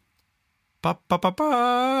 Ba, ba, ba,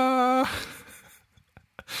 ba.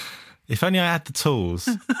 If only I had the tools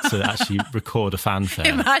to actually record a fanfare.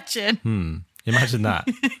 Imagine. Imagine that.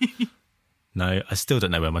 No, I still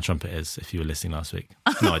don't know where my trumpet is, if you were listening last week.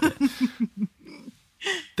 No idea.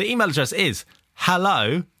 The email address is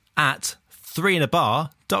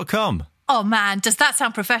hello@3inabar.com. Oh, man, does that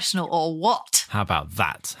sound professional or what? How about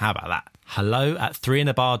that?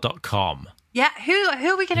 Hello@3inabar.com. Yeah, who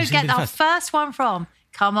are we going to get our first one from?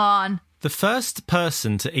 Come on. The first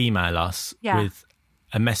person to email us with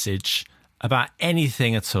a message about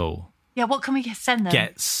anything at all. Yeah, what can we send them?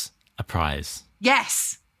 Gets a prize.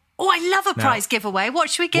 Yes. Oh, I love a prize giveaway. What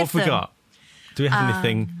should we give them? What have we got? Do we have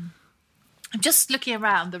anything? I'm just looking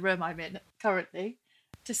around the room I'm in currently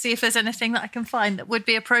to see if there's anything that I can find that would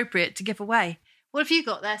be appropriate to give away. What have you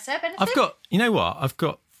got there, Seb? Anything? I've got. You know what? I've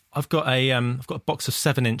got a box of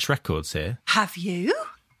 7-inch records here. Have you?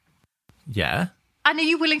 Yeah. And are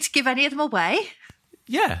you willing to give any of them away?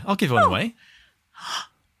 Yeah, I'll give one away.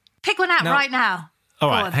 Pick one out right now. All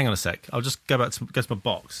right, hang on a sec. I'll just go to my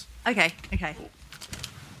box. Okay.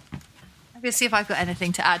 Let's see if I've got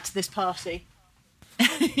anything to add to this party.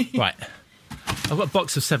 Right. I've got a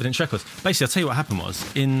box of 7-inch records. Basically, I'll tell you what happened was,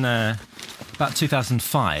 in about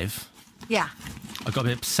 2005, I got a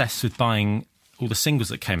bit obsessed with buying all the singles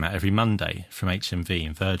that came out every Monday from HMV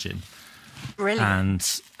and Virgin. Brilliant. And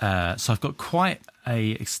so I've got quite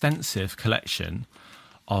a extensive collection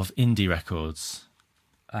of indie records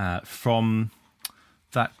from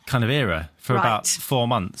that kind of era for about 4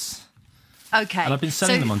 months. Okay. And I've been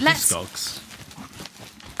selling them on Discogs.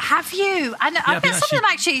 Have you? And I bet some of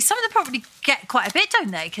them probably get quite a bit,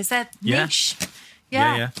 don't they? Because they're niche.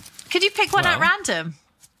 Yeah. Could you pick one at random?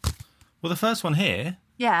 Well, the first one here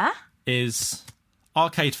is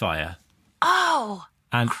Arcade Fire. Oh.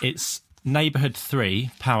 And it's Neighbourhood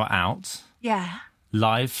 3, Power Out, Yeah.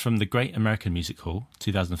 live from the Great American Music Hall,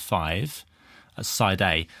 2005. That's side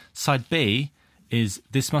A. Side B is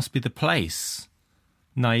This Must Be the Place,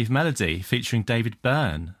 Naive Melody, featuring David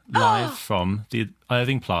Byrne, live from the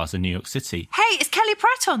Irving Plaza, New York City. Hey, is Kelly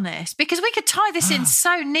Pratt on this? Because we could tie this in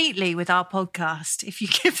so neatly with our podcast if you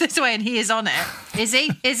give this away and he is on it. Is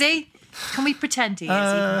he? Is he? Can we pretend he is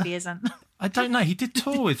even if he isn't? I don't know. He did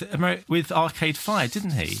tour with Arcade Fire,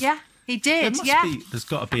 didn't he? Yeah, he did. There's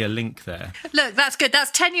got to be a link there. Look, that's good.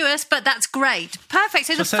 That's tenuous, but that's great. Perfect.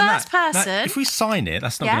 So the first person... Now, if we sign it,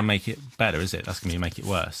 that's not Yeah. going to make it better, is it? That's going to make it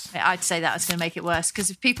worse. I'd say that was going to make it worse because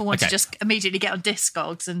if people want to just immediately get on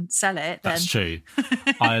Discogs and sell it, then... That's true.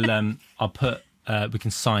 I'll put... we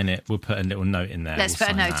can sign it. We'll put a little note in there. Let's put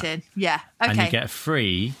a note in. Yeah. Okay. And you get a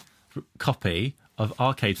free copy of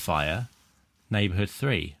Arcade Fire, Neighbourhood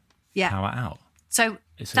 3, Power Out. So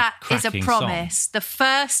that is a promise. Song. The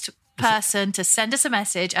first person to send us a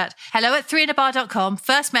message at hello@threeinabar.com.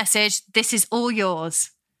 First message, this is all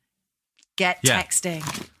yours. Get texting.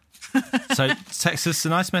 So text us a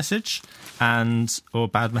nice message or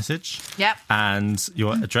bad message. Yep. And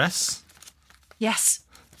your address. Yes.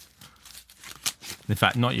 In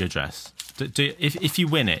fact, not your address. If you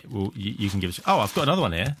win it, you can give us... Oh, I've got another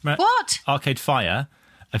one here. What? Arcade Fire.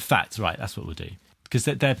 In fact, right, that's what we'll do. Because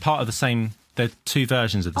they're part of the same... They're two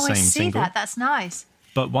versions of the same single. I see that. That's nice.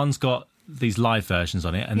 But one's got these live versions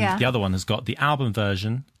on it, and the other one has got the album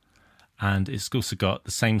version, and it's also got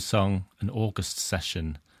the same song, an August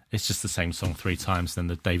session. It's just the same song 3 times than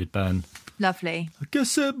the David Byrne. Lovely. I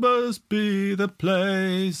guess it must be the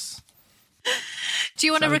place. Do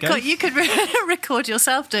you want to record? You could record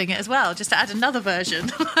yourself doing it as well, just to add another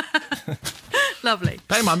version. Lovely.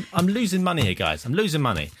 Babe, I'm losing money here, guys. I'm losing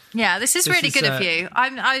money. Yeah, this is really good of you.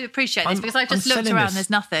 I appreciate this because I've just looked around. There's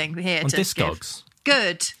nothing here on to Discogs. Give.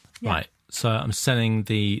 Good. Yeah. Right. So I'm selling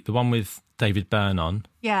the one with David Byrne on.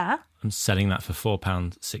 Yeah. I'm selling that for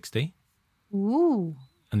 £4.60. Ooh.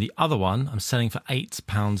 And the other one I'm selling for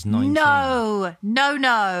 £8.19.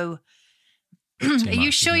 No. Are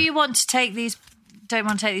you sure you want to take these? Don't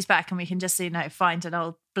want to take these back, and we can just find an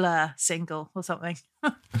old Blur single or something.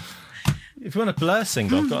 If you want a Blur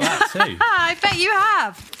single, I've got that too. I bet you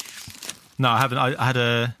have. No, I haven't. I had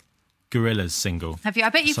a Gorillaz single. Have you? I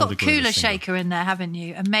bet you've got Cooler Shaker in there, haven't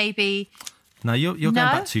you? And maybe. No, you're going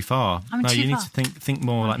back too far. You need to think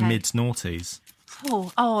more like mid-noughties.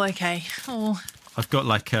 Oh, okay. Oh. I've got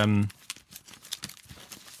like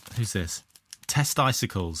who's this? Test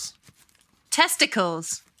Icicles.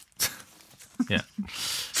 Testicles. Yeah.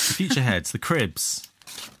 Futureheads, the Cribs.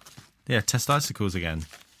 Yeah, Test Icicles again.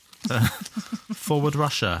 Forward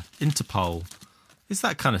Russia, Interpol. It's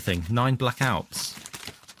that kind of thing. 9 Black Alps.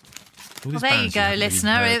 Well, there you go,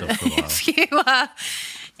 listener.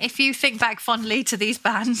 If you think back fondly to these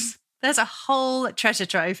bands, there's a whole treasure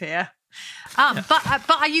trove here. But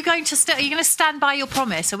are you going to stand by your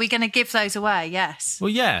promise? Are we going to give those away? Yes. Well,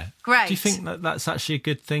 yeah. Great. Do you think that that's actually a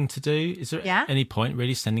good thing to do? Is there any point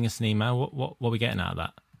really sending us an email? What are we getting out of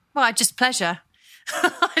that? Well, just pleasure.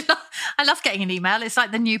 I love getting an email. It's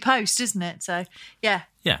like the new post, isn't it? So, yeah.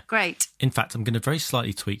 Great. In fact, I'm going to very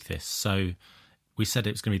slightly tweak this. So we said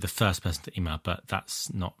it was going to be the first person to email, but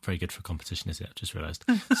that's not very good for competition, is it? I've just realised.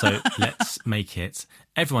 So let's make it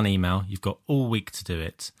everyone email. You've got all week to do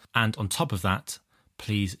it. And on top of that,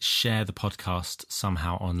 please share the podcast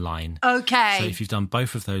somehow online. Okay. So if you've done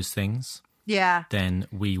both of those things, then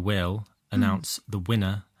we will announce the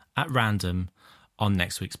winner at random on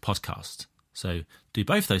next week's podcast. So do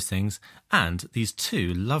both those things, and these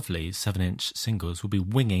 2 lovely 7-inch singles will be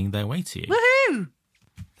winging their way to you. Woohoo!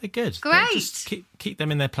 They're good. Great. Just keep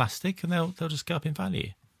them in their plastic, and they'll just go up in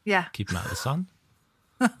value. Yeah. Keep them out of the sun.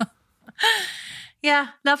 Yeah,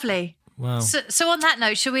 lovely. Well, so on that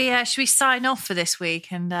note, should we sign off for this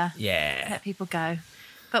week and let people go?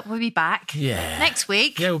 But we'll be back next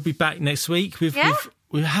week. Yeah, we'll be back next week. We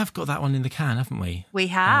have got that one in the can, haven't we? We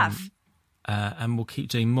have. And we'll keep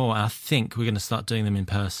doing more. I think we're going to start doing them in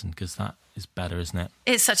person because that is better, isn't it?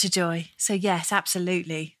 It's such a joy. So yes,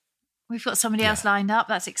 absolutely. We've got somebody else lined up.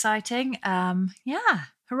 That's exciting.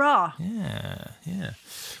 Hurrah. Yeah.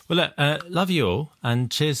 Well, look, love you all,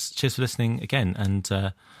 and cheers for listening again. And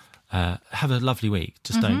have a lovely week.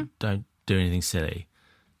 Just don't do anything silly.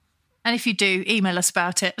 And if you do, email us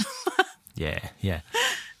about it. Yeah.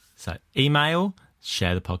 So email,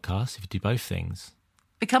 share the podcast. If you do both things.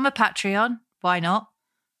 Become a Patreon. Why not?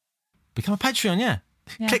 Become a Patreon, yeah.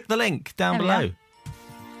 Click the link down below.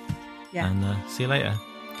 Yeah. And see you later.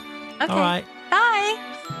 Okay. All right. Bye.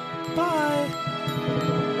 Bye.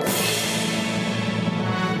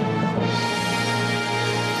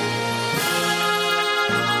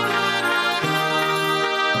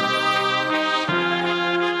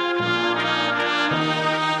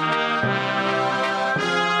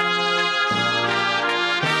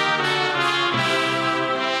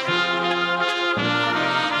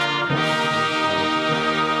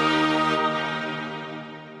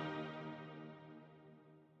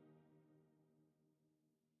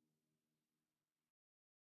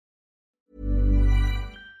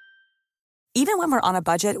 Even when we're on a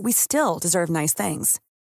budget, we still deserve nice things.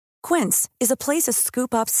 Quince is a place to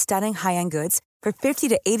scoop up stunning high-end goods for 50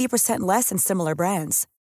 to 80% less than similar brands.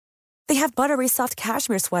 They have buttery soft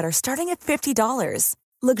cashmere sweaters starting at $50,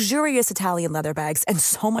 luxurious Italian leather bags, and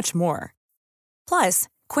so much more. Plus,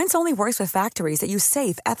 Quince only works with factories that use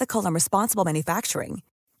safe, ethical, and responsible manufacturing.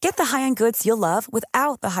 Get the high-end goods you'll love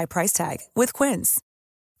without the high price tag with Quince.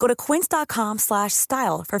 Go to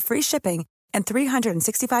quince.com/style for free shipping and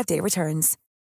 365-day returns.